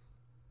management.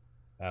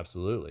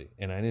 Absolutely.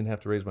 And I didn't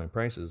have to raise my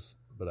prices,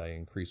 but I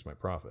increased my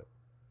profit.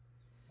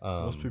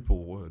 Most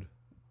people would.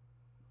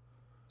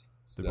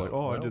 They'd be like,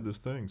 I did this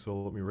thing,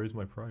 so let me raise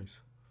my price.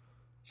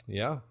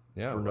 Yeah.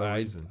 For no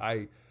reason.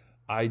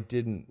 I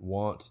didn't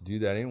want to do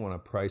that. I didn't want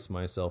to price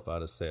myself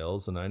out of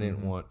sales, and I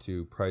didn't want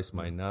to price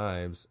my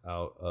knives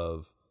out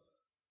of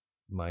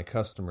my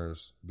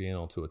customers being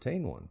able to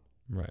attain one.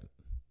 Right.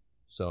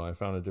 So I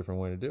found a different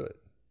way to do it.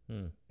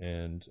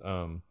 And,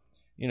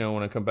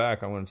 when I come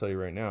back, I'm going to tell you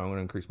right now, I'm going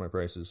to increase my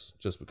prices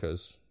just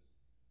because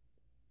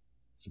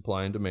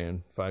supply and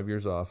demand, 5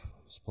 years off,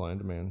 supply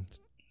and demand.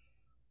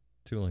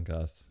 Tooling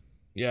costs.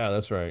 Yeah,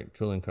 that's right.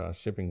 Tooling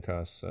costs, shipping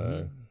costs.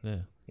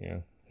 Yeah.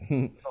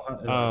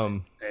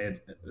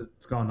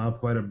 It's gone up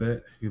quite a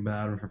bit. If you've been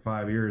at it for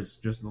 5 years,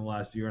 just in the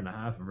last year and a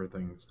half,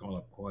 everything's gone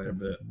up quite a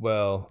bit.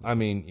 Well, I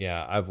mean,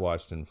 yeah, I've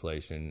watched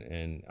inflation,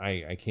 and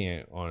I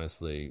can't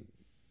honestly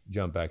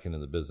jump back into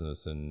the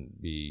business and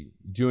be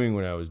doing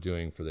what I was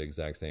doing for the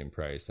exact same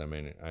price. I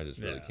mean, I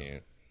just really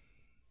can't.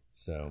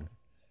 So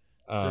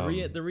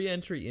the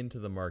re-entry into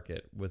the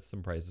market with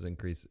some prices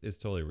increase is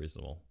totally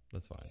reasonable.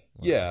 That's fine.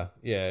 Yeah.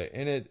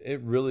 And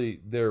it really,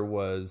 there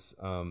was,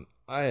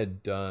 I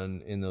had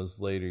done in those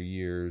later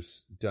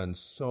years, done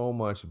so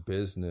much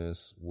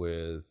business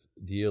with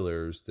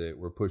dealers that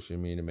were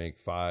pushing me to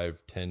make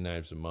 5-10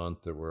 knives a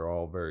month that were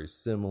all very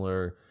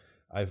similar.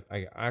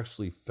 I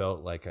actually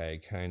felt like I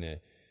kind of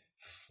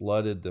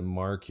flooded the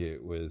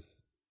market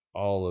with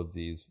all of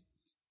these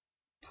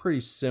pretty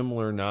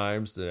similar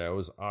knives that I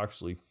was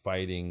actually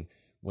fighting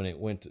when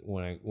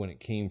it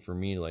came for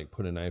me to like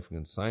put a knife in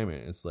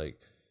consignment. It's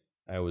like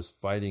I was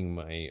fighting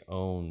my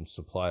own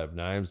supply of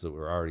knives that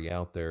were already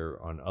out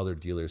there on other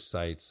dealers'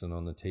 sites and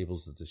on the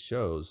tables at the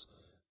shows,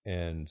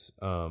 and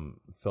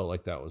felt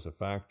like that was a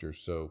factor.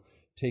 So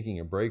taking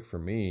a break for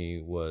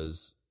me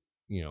was,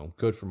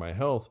 good for my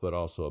health, but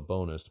also a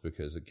bonus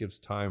because it gives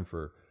time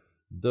for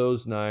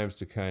those knives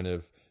to kind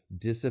of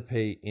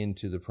dissipate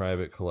into the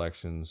private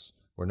collections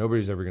where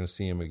nobody's ever going to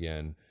see them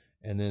again.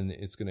 And then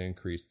it's going to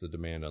increase the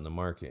demand on the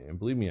market. And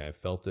believe me, I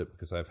felt it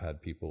because I've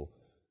had people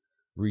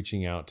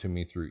reaching out to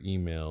me through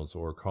emails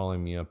or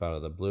calling me up out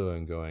of the blue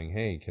and going,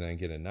 "Hey, can I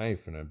get a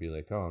knife?" And I'd be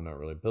like, "Oh, I'm not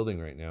really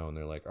building right now." And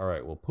they're like, "All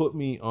right, well, put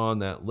me on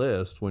that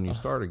list when you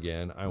start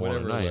again. I want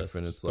a knife." List,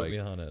 and it's put like, me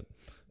on it.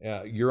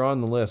 Yeah, you're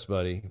on the list,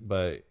 buddy.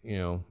 But,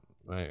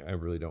 I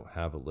really don't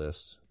have a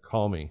list.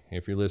 Call me.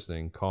 If you're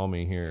listening, call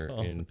me here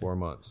in 4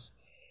 months.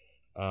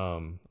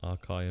 I'll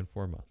call you in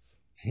 4 months.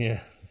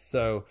 Yeah.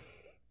 So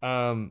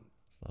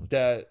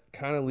that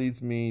kind of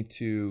leads me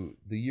to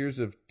the years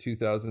of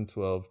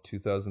 2012,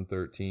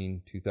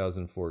 2013,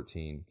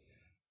 2014.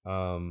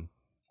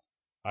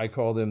 I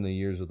call them the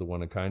years of the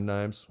one-of-a-kind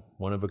knives.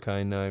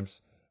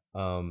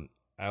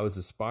 I was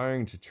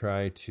aspiring to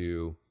try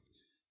to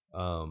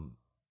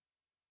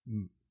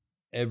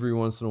every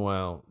once in a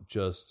while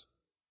just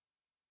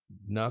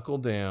knuckle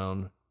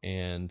down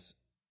and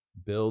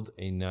build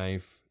a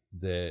knife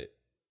that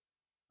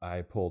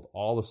I pulled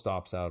all the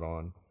stops out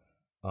on.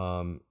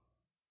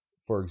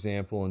 For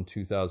example, in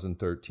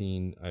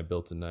 2013, I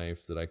built a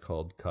knife that I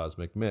called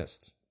Cosmic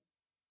Mist.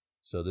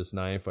 So this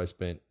knife, I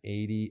spent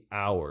 80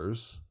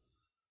 hours,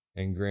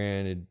 and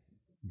granted,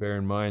 bear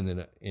in mind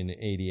that in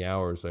 80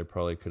 hours, I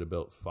probably could have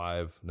built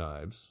 5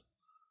 knives,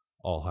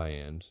 all high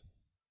end.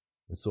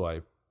 And so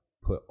I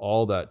put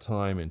all that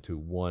time into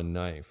one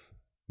knife,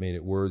 made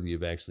it worthy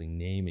of actually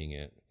naming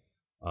it.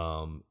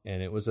 And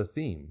it was a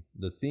theme.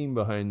 The theme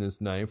behind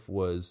this knife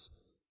was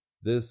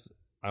this.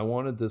 I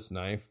wanted this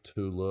knife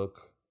to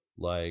look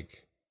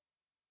like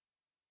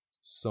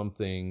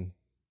something.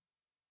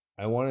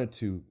 I wanted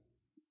to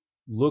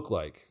look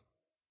like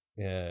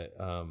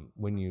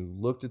when you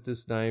looked at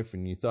this knife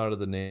and you thought of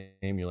the name,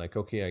 you're like,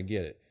 okay, I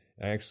get it.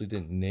 I actually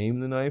didn't name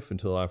the knife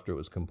until after it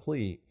was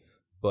complete,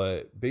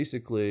 but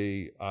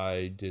basically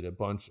I did a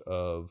bunch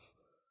of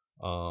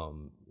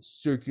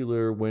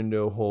circular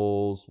window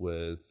holes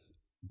with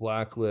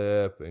black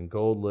lip and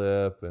gold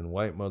lip and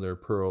white mother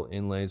of pearl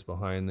inlays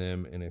behind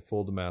them, and a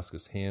full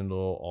Damascus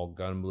handle, all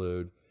gun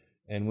blued.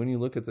 And when you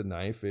look at the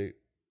knife, it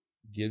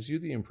gives you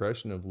the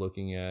impression of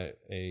looking at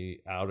a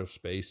outer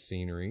space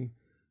scenery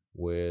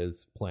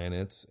with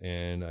planets,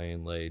 and I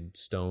inlaid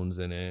stones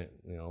in it,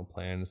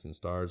 planets and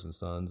stars and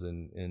suns,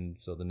 and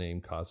so the name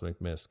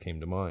Cosmic Mist came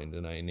to mind,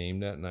 and I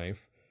named that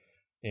knife.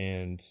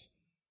 And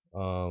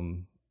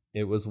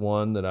it was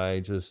one that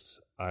I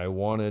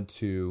wanted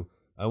to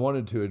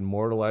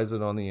immortalize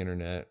it on the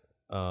internet.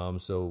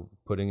 So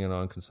putting it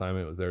on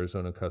consignment with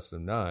Arizona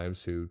Custom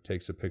Knives, who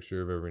takes a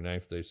picture of every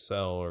knife they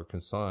sell or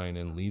consign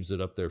and leaves it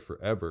up there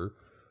forever.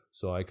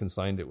 So I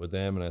consigned it with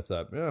them, and I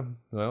thought,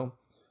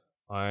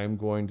 I'm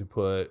going to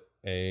put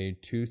a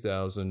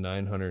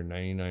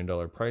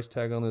 $2,999 price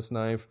tag on this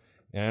knife,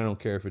 and I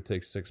don't care if it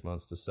takes 6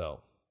 months to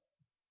sell.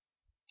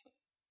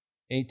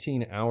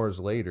 18 hours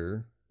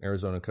later,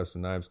 Arizona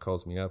Custom Knives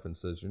calls me up and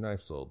says, your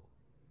knife sold.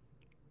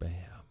 Bam.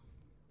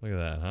 Look at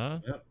that, huh?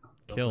 Yep.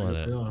 Killing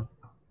it.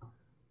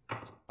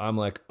 I'm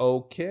like,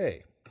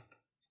 okay,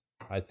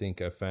 I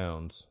think I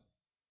found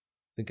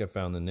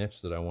the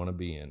niche that I want to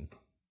be in.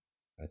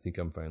 I think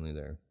I'm finally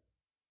there.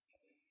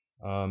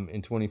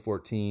 In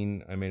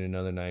 2014, I made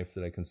another knife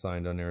that I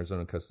consigned on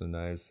Arizona Custom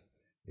Knives.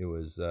 It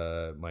was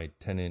my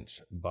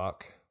 10-inch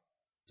Bach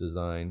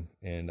design,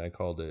 and I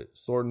called it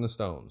Sword in the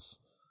Stones.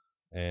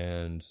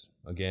 And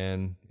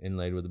again,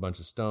 inlaid with a bunch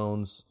of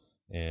stones,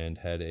 and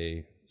had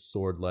a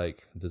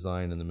sword-like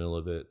design in the middle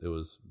of it that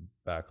was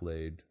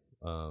backlayed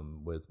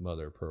with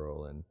mother of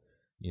pearl, and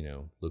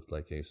looked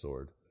like a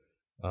sword.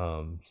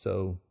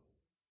 So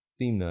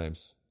theme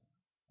knives,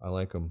 I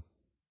like them,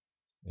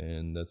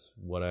 and that's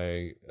what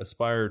I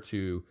aspire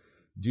to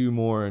do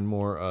more and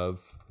more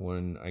of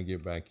when I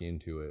get back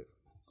into it.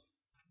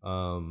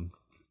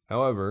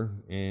 However,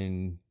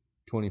 in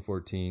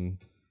 2014,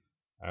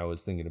 I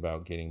was thinking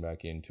about getting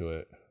back into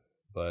it,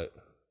 but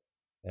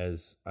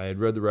as I had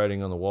read the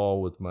writing on the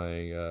wall with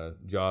my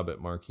job at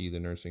Marquis, the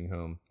nursing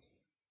home,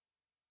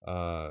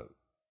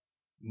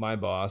 my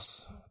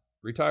boss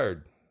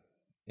retired,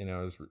 and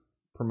I was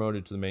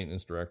promoted to the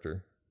maintenance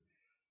director.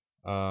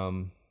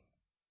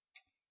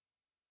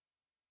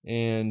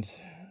 And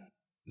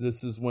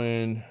this is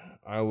when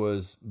I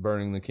was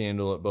burning the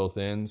candle at both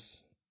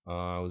ends.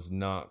 I was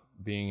not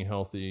being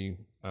healthy.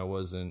 I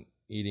wasn't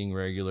eating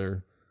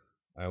regular.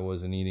 I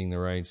wasn't eating the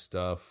right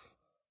stuff.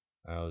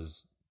 I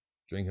was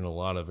drinking a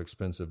lot of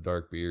expensive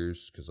dark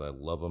beers because I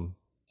love them,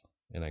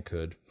 and I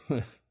could.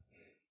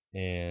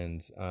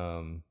 And,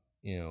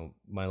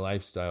 my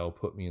lifestyle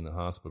put me in the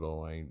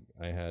hospital.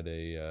 I had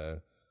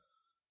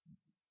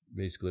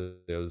basically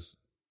I was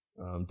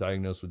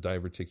diagnosed with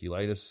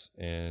diverticulitis,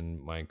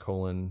 and my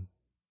colon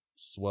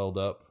swelled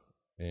up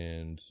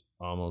and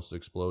almost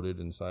exploded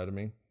inside of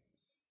me.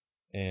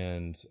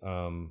 And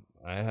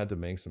I had to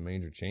make some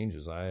major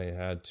changes. I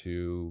had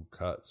to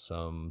cut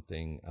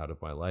something out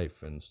of my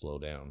life and slow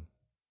down.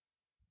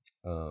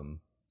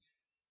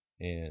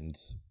 And,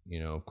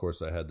 of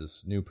course, I had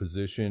this new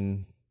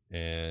position,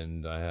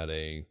 and I had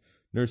a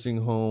nursing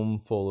home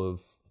full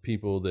of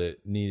people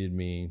that needed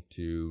me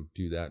to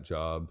do that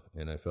job.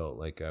 And I felt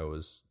like I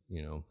was,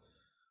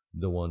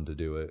 the one to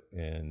do it.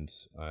 And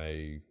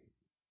I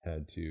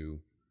had to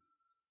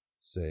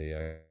say,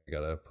 I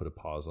got to put a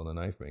pause on the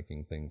knife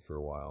making thing for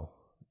a while.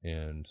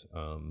 And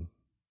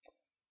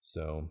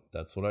so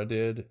that's what I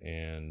did.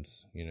 And,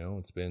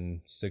 it's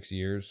been 6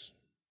 years,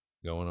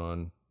 going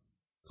on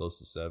close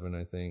to 7,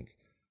 I think.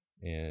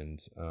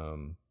 And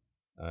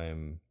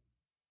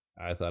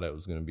I thought it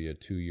was going to be a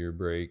 2-year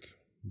break,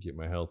 get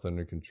my health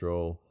under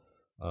control.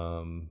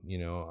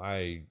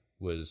 I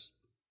was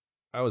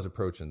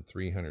approaching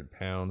 300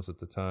 pounds at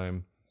the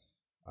time.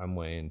 I'm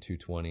weighing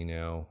 220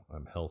 now.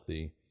 I'm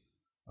healthy.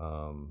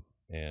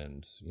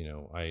 And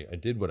I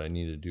did what I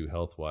needed to do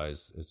health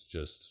wise. It's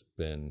just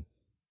been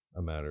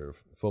a matter of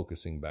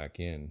focusing back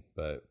in.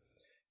 But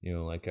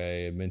like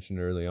I mentioned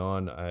early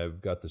on,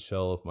 I've got the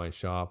shell of my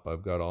shop.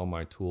 I've got all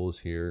my tools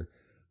here.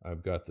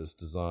 I've got this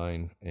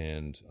design,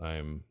 and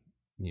I'm,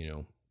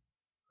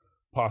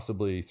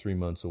 possibly 3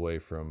 months away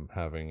from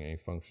having a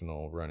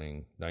functional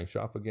running knife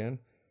shop again.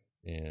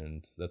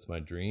 And that's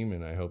my dream.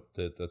 And I hope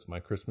that that's my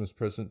Christmas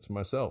present to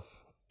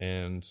myself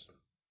and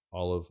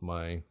all of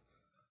my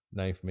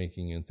knife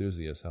making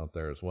enthusiasts out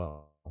there as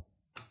well.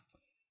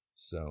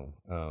 So,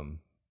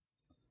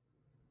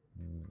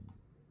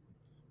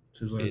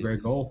 seems like a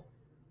great goal.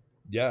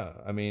 Yeah.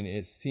 I mean,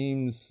 it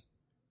seems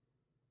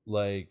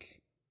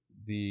like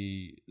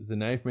the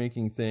knife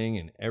making thing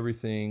and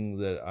everything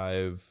that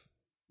I've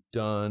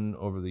done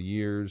over the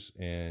years,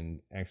 and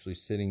actually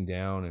sitting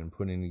down and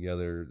putting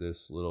together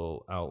this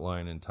little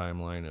outline and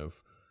timeline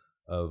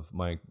of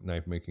my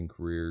knife making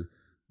career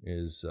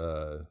is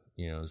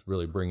is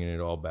really bringing it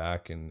all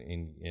back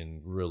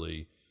and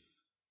really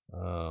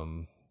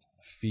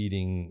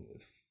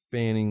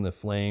fanning the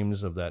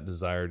flames of that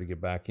desire to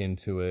get back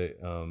into it.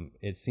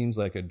 It seems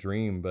like a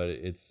dream, but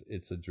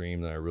it's a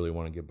dream that I really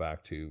want to get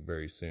back to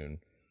very soon.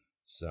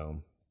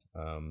 So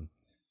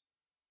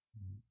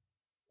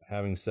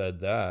having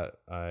said that,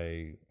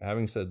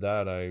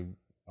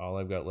 all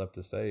I've got left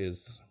to say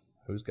is,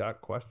 who's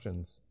got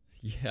questions?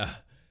 Yeah,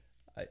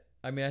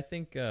 I mean, I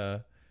think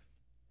so.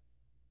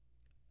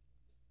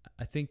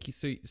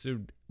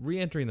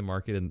 Re-entering the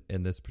market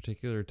in this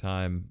particular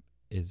time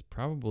is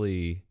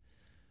probably,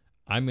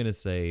 I'm going to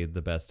say,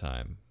 the best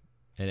time.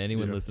 And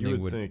anyone listening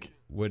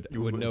would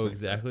know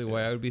exactly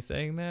why I would be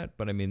saying that.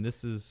 But I mean,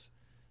 this is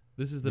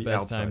the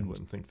best time.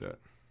 Wouldn't think that.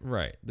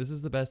 Right. This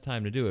is the best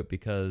time to do it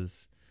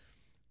because.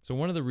 So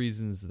one of the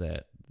reasons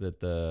that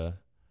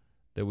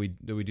we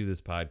do this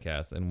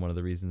podcast, and one of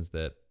the reasons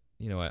that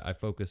I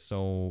focus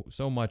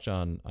so much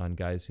on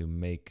guys who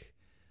make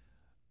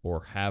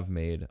or have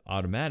made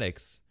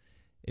automatics,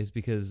 is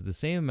because the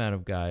same amount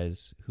of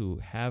guys who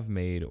have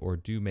made or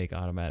do make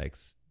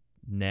automatics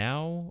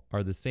now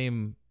are the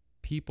same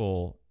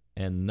people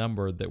and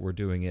number that were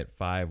doing it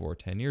 5 or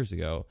 10 years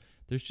ago.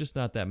 There's just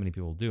not that many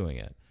people doing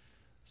it.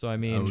 So I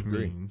mean,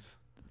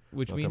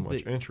 which means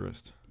that much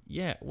interest.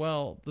 Yeah,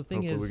 well, the thing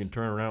Hopefully is, we can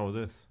turn around with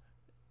this.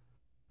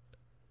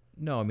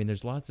 No, I mean,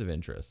 there's lots of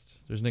interest.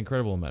 There's an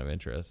incredible amount of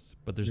interest,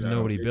 but there's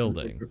nobody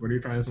building. What are you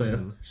trying to say?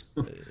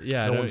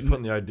 Yeah, no one's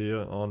putting the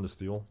idea on the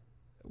steel.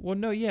 Well,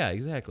 no, yeah,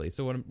 exactly.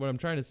 So what I'm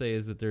trying to say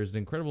is that there's an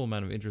incredible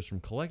amount of interest from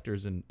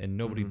collectors and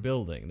nobody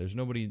building. There's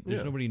nobody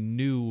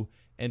new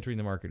entering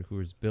the market who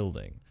is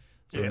building.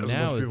 So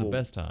now is the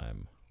best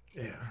time.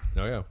 Yeah.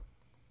 Oh yeah.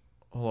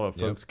 A lot of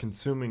folks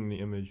consuming the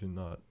image and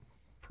not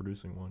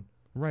producing one.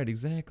 Right,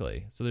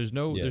 exactly. So there's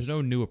no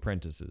new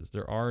apprentices.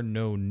 There are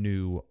no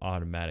new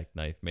automatic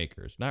knife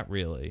makers. Not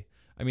really.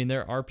 I mean,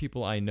 there are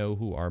people I know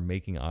who are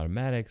making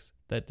automatics.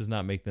 That does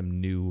not make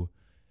them new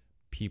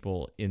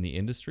people in the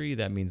industry.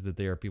 That means that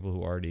they are people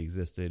who already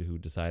existed, who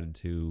decided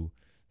to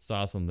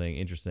saw something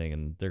interesting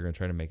and they're going to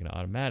try to make an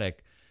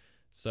automatic.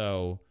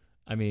 So,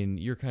 I mean,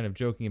 you're kind of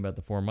joking about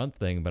the 4-month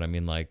thing, but I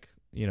mean, like,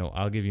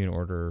 I'll give you an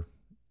order,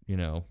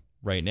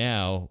 right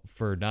now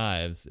for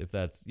knives if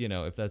that's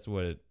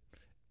what it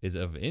is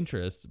of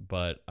interest,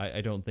 but I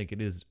don't think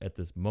it is at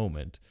this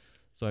moment.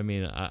 So, I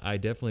mean, I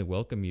definitely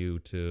welcome you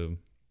to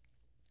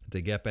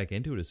get back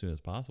into it as soon as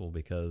possible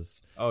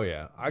because... Oh,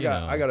 yeah. I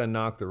got to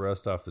knock the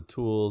rust off the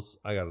tools.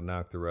 I got to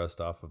knock the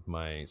rust off of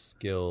my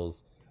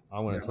skills.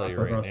 I'm going to tell you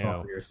right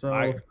now,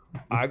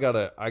 I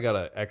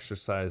gotta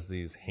exercise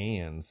these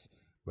hands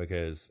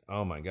because,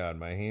 oh my God,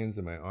 my hands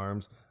and my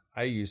arms,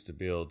 I used to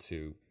be able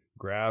to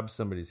grab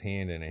somebody's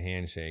hand in a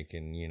handshake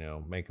and,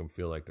 make them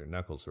feel like their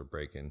knuckles were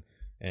breaking.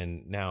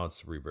 And now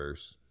it's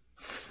reverse.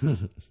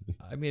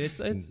 I mean,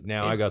 it's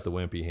now I got the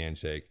wimpy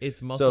handshake.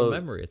 It's muscle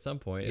memory. At some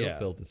point, it'll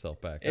build itself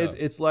back up.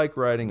 It's like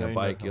riding a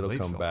bike; it'll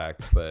come back.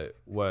 But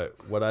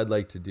what I'd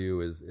like to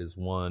do is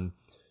one,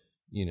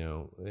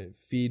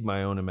 feed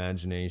my own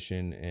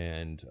imagination,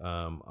 and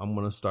I'm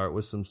gonna start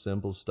with some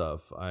simple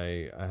stuff.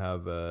 I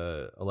have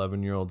a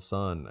 11-year-old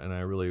son, and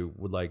I really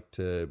would like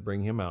to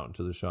bring him out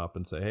into the shop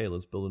and say, hey,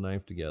 let's build a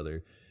knife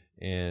together,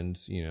 and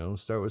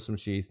start with some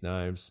sheath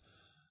knives.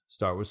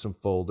 Start with some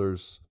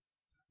folders,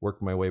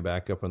 work my way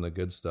back up on the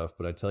good stuff.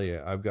 But I tell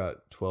you, I've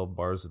got 12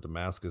 bars of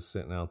Damascus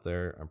sitting out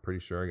there. I'm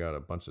pretty sure I got a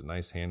bunch of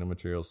nice handle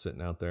materials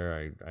sitting out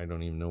there. I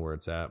don't even know where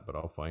it's at, but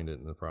I'll find it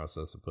in the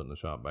process of putting the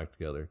shop back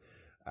together.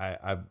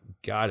 I've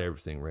got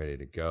everything ready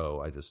to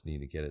go. I just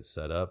need to get it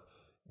set up,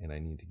 and I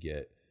need to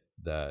get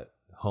that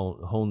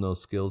hone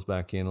those skills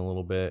back in a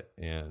little bit.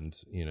 And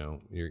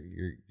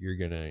you're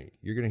gonna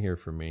hear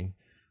from me.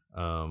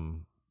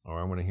 Or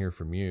I'm going to hear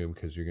from you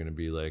because you're going to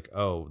be like,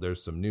 oh,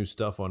 there's some new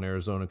stuff on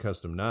Arizona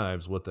Custom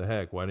Knives. What the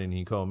heck? Why didn't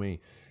he call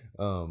me?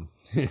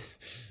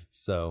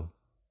 So.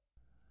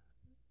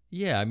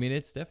 Yeah, I mean,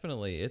 it's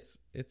definitely, it's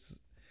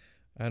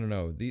I don't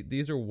know.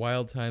 These are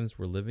wild times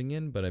we're living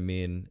in, but I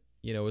mean,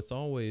 it's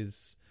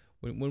always,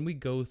 when we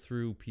go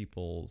through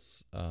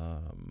people's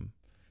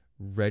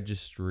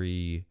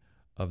registry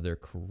of their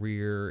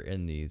career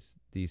and these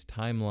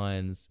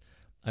timelines,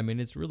 I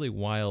mean, it's really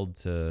wild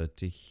to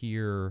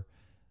hear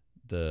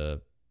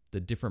the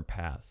different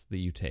paths that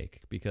you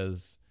take,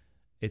 because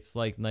it's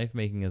like knife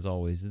making is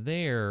always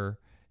there.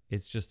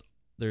 It's just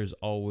there's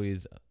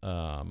always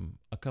a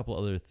couple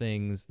other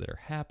things that are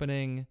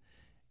happening,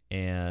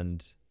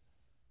 and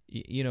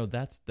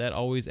that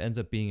always ends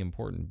up being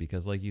important,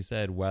 because like you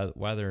said,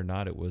 whether or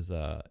not it was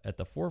at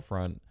the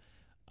forefront,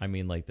 I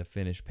mean, like the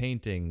finished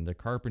painting, the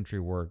carpentry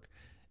work,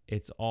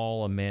 it's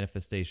all a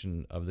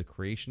manifestation of the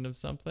creation of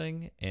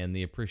something and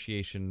the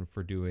appreciation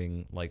for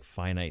doing like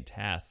finite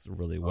tasks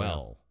really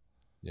well.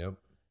 Yeah.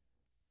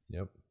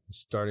 Yep.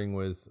 Starting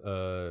with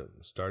a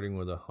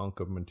hunk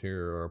of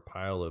material or a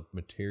pile of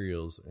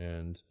materials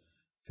and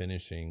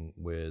finishing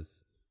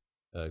with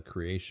a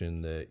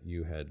creation that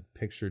you had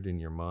pictured in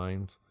your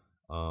mind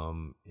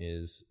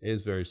is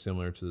very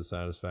similar to the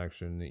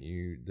satisfaction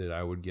that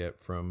I would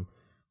get from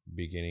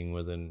beginning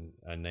with a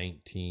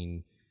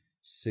 1960s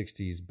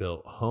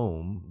built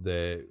home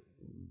that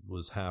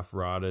was half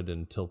rotted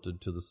and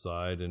tilted to the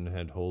side and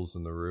had holes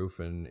in the roof,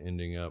 and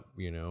ending up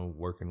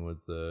working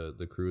with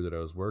the crew that I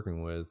was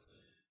working with,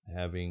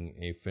 having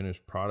a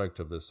finished product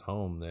of this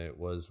home that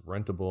was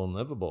rentable and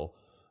livable.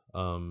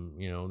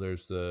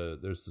 There's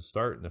the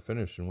start and the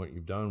finish and what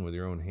you've done with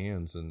your own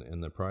hands,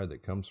 and the pride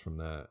that comes from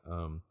that.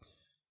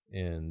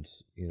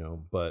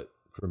 But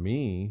for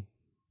me,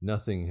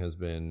 nothing has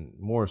been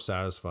more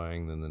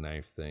satisfying than the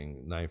knife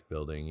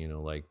building.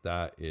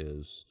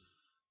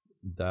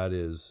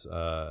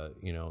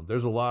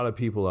 There's a lot of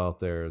people out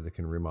there that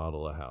can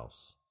remodel a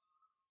house,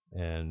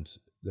 and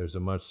there's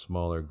a much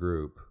smaller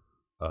group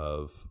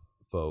of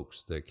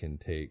folks that can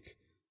take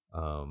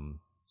some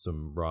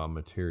raw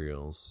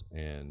materials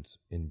and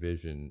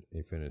envision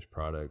a finished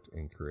product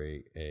and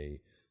create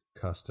a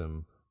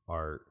custom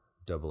art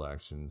double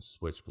action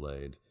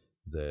switchblade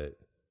that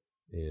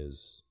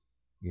is,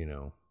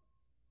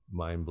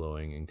 mind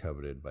blowing and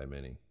coveted by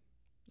many.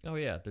 Oh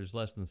yeah, there's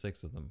less than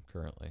 6 of them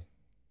currently.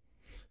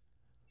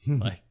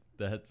 Like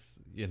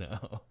that's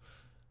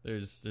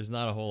there's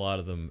not a whole lot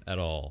of them at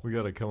all. We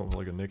got to come up with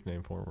like a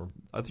nickname for them.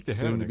 I think they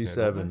soon have to be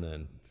 7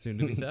 then. Soon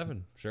to be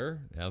 7,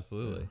 sure,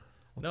 absolutely.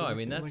 No, I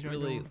mean that's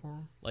really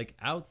like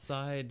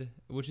outside,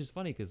 which is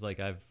funny because like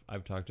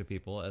I've talked to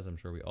people, as I'm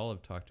sure we all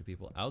have talked to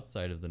people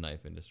outside of the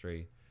knife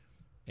industry,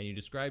 and you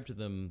describe to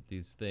them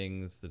these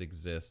things that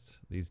exist,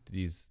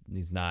 these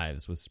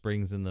knives with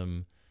springs in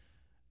them,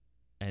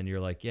 and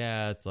you're like,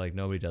 yeah, it's like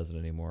nobody does it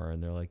anymore,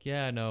 and they're like,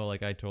 yeah, no,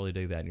 like I totally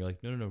dig that, and you're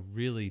like, no,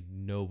 really,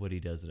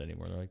 nobody does it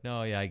anymore. And they're like,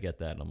 no, yeah, I get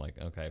that, and I'm like,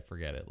 okay,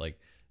 forget it, like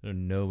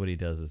nobody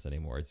does this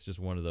anymore. It's just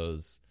one of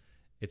those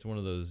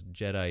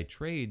Jedi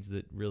trades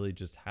that really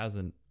just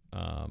hasn't,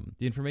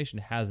 the information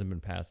hasn't been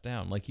passed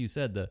down. Like you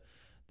said, the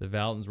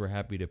Valtons were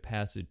happy to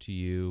pass it to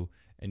you,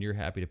 and you're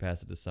happy to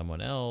pass it to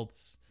someone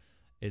else.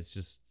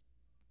 It's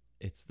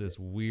this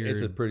weird.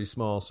 It's a pretty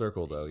small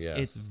circle, though. Yes,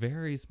 it's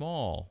very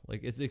small. Like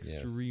it's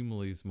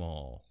extremely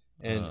small.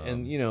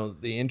 And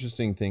the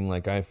interesting thing,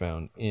 like I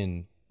found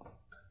in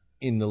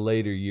the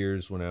later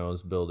years when I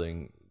was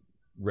building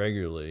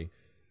regularly,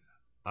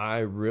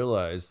 I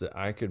realized that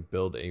I could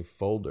build a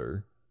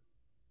folder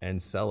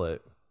and sell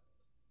it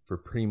for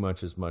pretty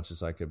much as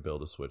I could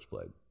build a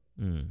switchblade.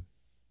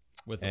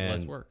 With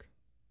less work.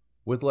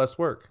 With less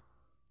work.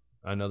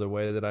 Another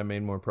way that I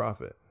made more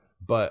profit.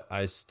 But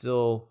I was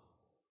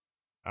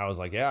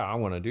like, yeah, I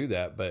want to do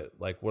that. But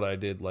like what I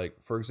did, like,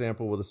 for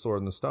example, with the Sword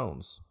in the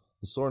Stones.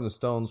 The Sword in the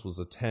Stones was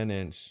a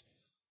 10-inch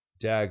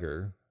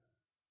dagger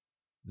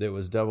that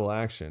was double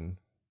action.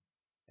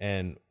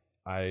 And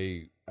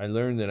I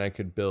learned that I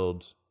could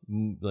build,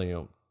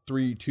 2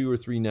 or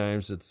 3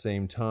 knives at the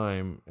same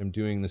time. I'm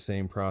doing the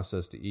same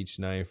process to each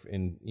knife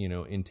in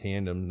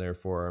tandem.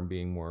 Therefore, I'm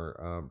being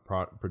more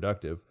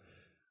productive.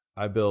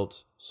 I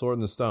built Sword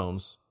in the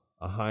Stones,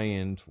 a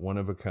high-end,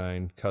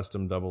 one-of-a-kind,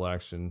 custom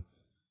double-action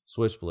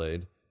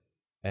switchblade.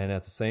 And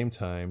at the same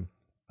time,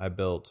 I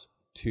built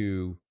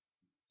 2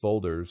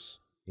 folders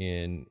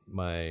in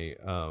my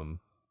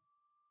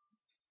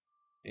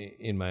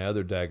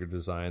other dagger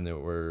design that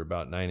were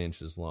about 9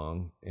 inches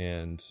long,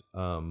 and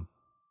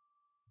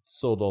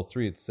sold all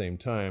 3 at the same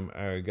time.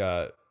 I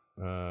got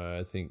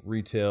I think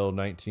retail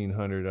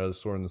 $1,900 out of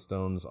Sword in the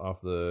Stones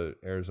off the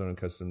Arizona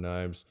Custom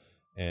Knives,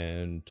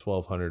 and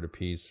 $1,200 a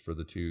piece for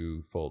the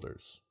 2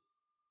 folders.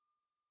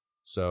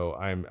 So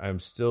I'm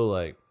still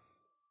like,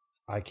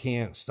 I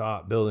can't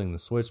stop building the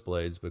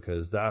switchblades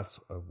because that's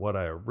what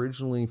I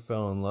originally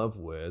fell in love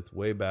with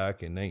way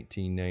back in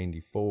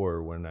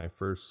 1994 when I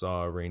first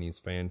saw Rainey's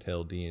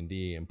Fantail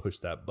D&D and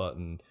pushed that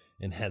button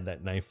and had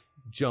that knife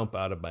jump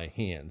out of my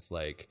hands.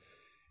 Like,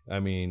 I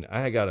mean,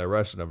 I got a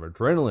rush of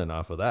adrenaline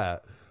off of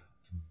that,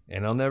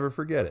 and I'll never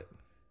forget it.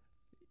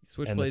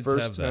 Switchblades and the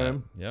first have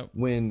time, that. Yep.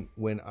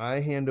 When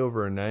I hand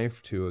over a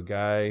knife to a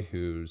guy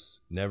who's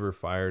never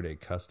fired a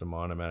custom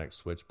automatic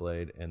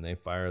switchblade and they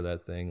fire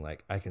that thing,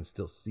 like I can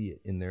still see it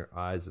in their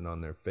eyes and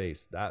on their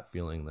face, that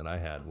feeling that I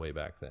had way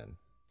back then.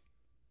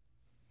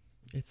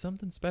 It's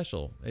something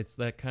special. It's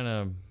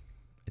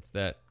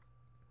that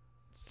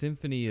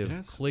symphony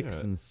of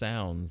clicks and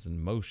sounds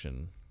and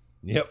motion.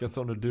 Yep. It's got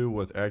something to do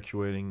with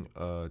actuating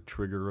a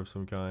trigger of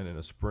some kind and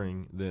a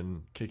spring,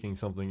 then kicking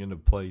something into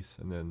place,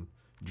 and then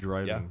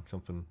driving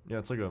something. Yeah,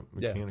 it's like a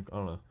mechanic. I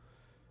don't know.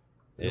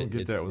 You don't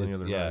get that with any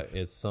other knife. Yeah,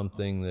 it's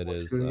something that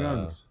is. Shooting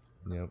guns.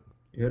 Yep.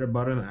 You hit a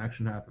button,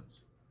 action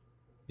happens.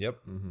 Yep.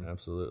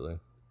 Absolutely. It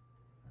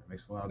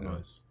makes a loud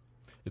noise.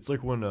 It's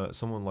like when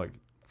someone like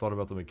thought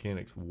about the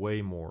mechanics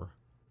way more,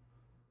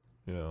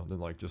 than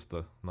like just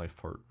the knife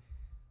part.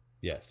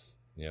 Yes.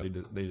 Yeah.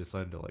 They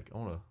decided to like, I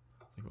want to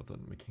think about the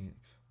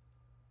mechanics.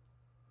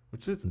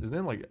 Which is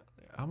then like,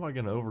 how am I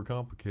going to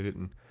overcomplicate it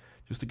and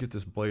just to get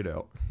this blade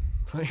out?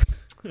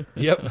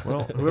 Yep.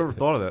 Well, whoever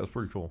thought of that was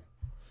pretty cool.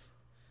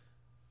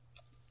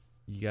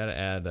 You gotta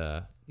add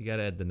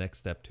the next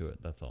step to it.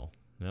 That's all.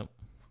 Yep.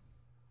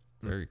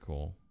 Very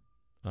cool.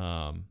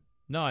 No,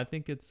 I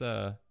think it's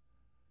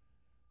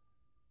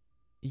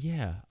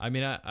yeah. I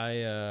mean,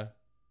 I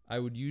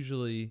would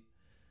usually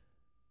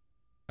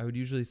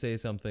say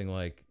something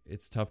like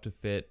it's tough to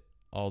fit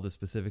all the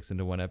specifics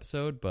into one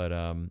episode, but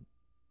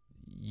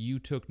you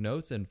took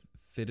notes and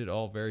fit it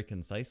all very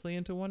concisely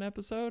into one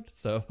episode.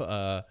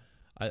 So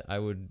I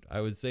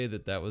would say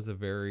that was a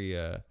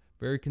very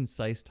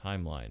concise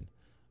timeline.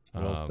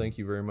 Well, thank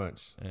you very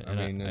much. I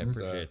mean, I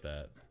appreciate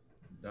that.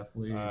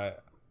 Definitely.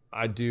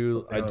 I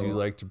do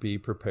like to be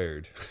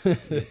prepared.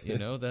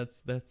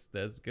 That's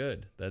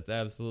good. That's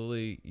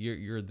absolutely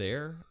you're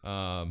there.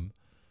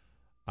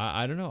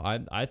 I don't know.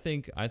 I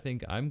think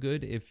I'm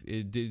good.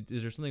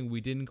 Is there something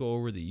we didn't go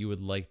over that you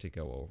would like to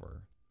go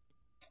over?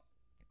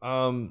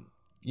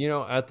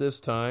 At this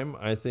time,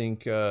 I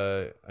think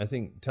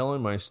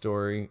telling my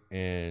story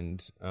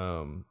and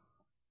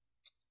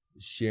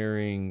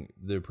sharing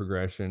the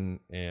progression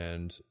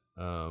and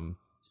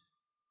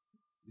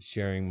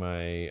sharing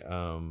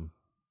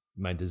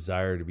my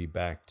desire to be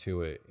back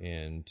to it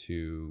and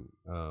to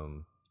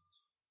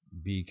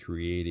be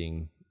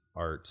creating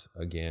art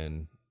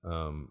again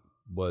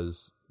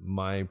was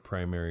my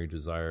primary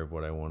desire of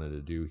what I wanted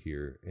to do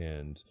here.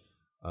 And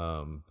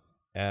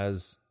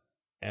as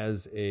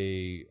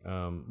a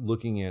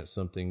looking at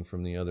something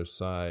from the other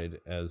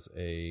side, as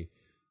a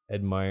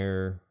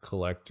admirer,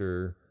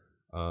 collector,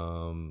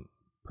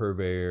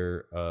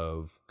 purveyor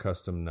of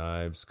custom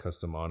knives,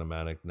 custom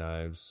automatic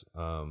knives,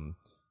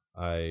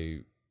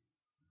 I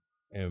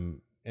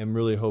am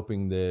really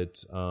hoping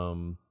that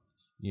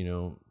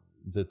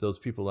that those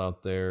people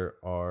out there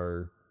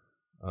are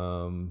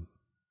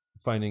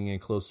finding a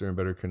closer and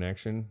better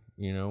connection,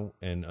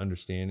 and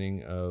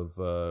understanding of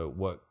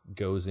what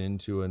goes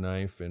into a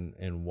knife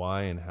and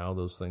why and how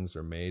those things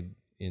are made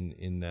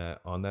in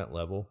that on that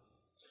level.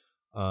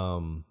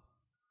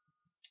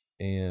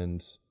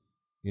 And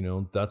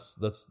that's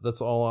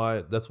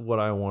what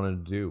I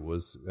wanted to do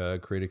was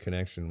create a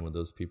connection with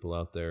those people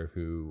out there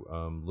who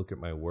look at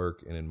my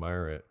work and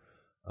admire it.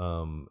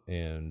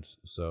 And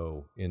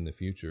so in the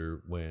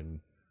future,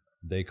 when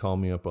they call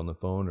me up on the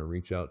phone or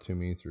reach out to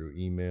me through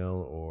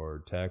email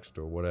or text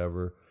or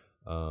whatever,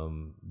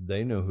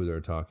 they know who they're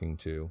talking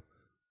to,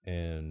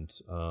 and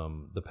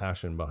the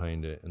passion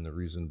behind it and the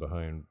reason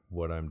behind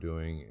what I'm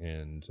doing,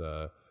 and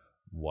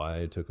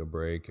why I took a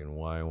break and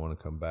why I want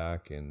to come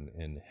back,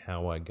 and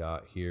how I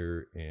got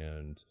here,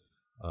 and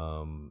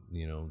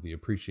the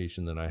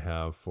appreciation that I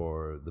have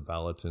for the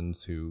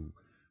Valletons who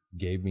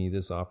gave me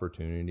this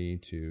opportunity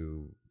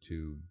to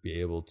be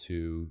able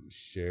to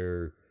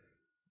share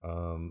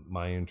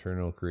my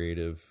internal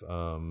creative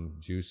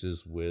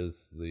juices with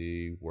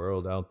the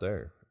world out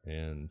there.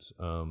 And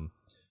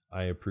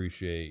I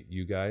appreciate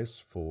you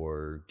guys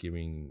for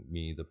giving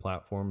me the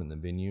platform and the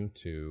venue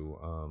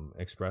to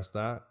express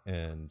that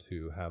and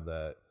to have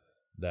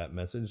that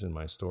message and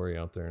my story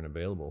out there and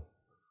available.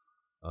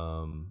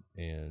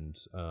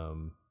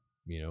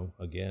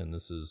 Again,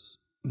 this is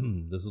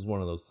this is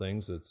one of those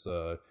things that's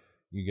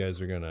you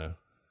guys are gonna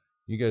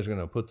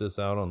put this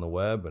out on the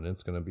web, and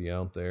it's gonna be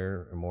out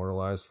there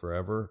immortalized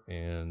forever.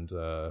 And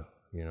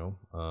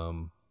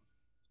I'm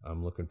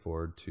looking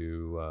forward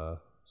to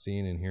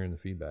seeing and hearing the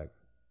feedback.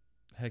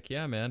 Heck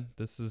yeah, man!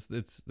 This is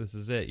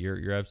it.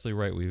 You're absolutely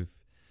right.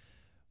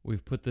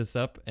 We've put this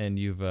up, and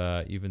you've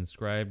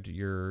inscribed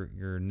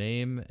your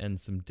name and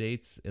some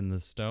dates in the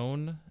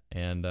stone,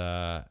 and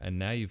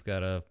now you've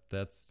got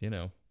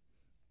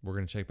we're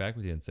gonna check back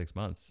with you in 6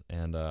 months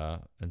and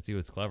see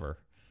what's clever,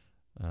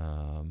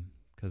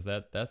 because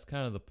that's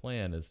kind of the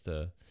plan, is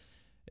to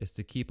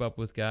keep up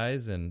with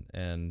guys and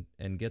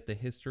get the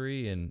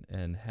history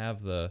and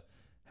have the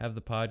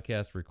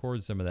podcast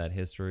record some of that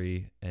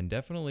history, and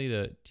definitely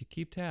to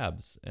keep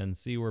tabs and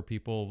see where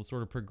people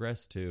sort of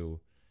progress to.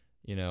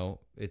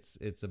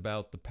 It's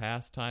about the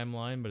past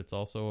timeline, but it's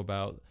also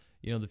about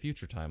the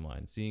future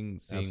timeline, seeing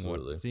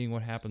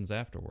what happens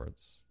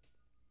afterwards.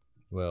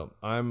 Well,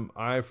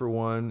 I for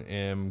one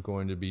am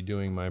going to be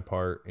doing my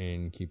part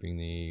in keeping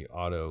the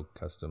auto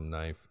custom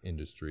knife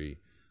industry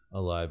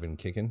alive and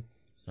kicking.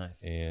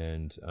 Nice.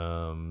 And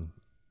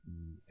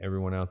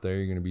everyone out there,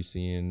 you're going to be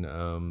seeing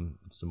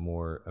some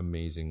more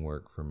amazing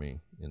work from me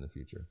in the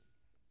future.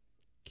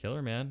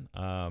 Killer, man.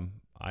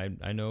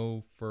 I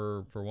know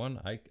for one,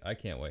 I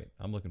can't wait.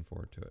 I'm looking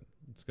forward to it.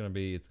 It's gonna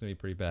be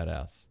pretty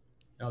badass.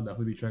 I'll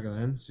definitely be checking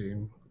in,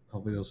 seeing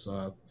hopefully those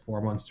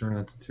 4 months turn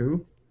into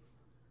 2,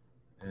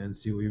 and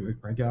see what we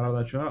crank out of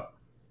that shop.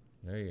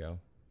 There you go.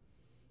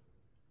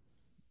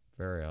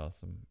 Very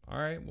awesome. All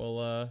right.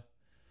 Well,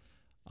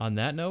 on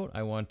that note,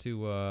 I want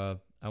to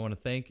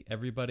thank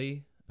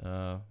everybody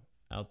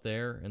out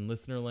there in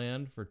listener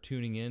land for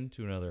tuning in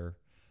to another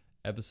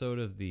episode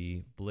of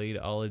the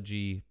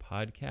Bladeology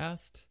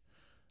podcast.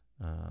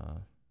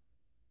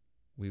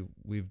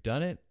 We've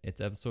done it.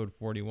 It's episode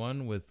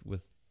 41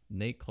 with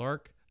Nate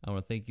Clark. I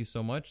want to thank you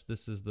so much.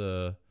 This is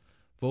the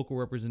vocal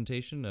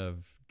representation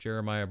of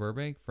Jeremiah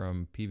Burbank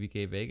from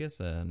PVK Vegas,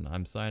 and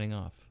I'm signing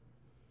off.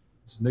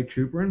 This is Nick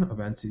Chuprin of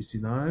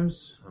NCC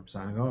Knives. I'm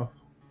signing off.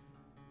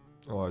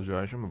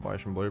 Elijah Isham of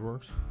Isham Blade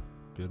Works.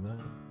 Good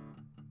night.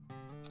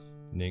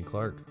 Nate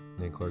Clark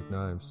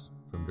Knives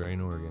from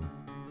Drain, Oregon.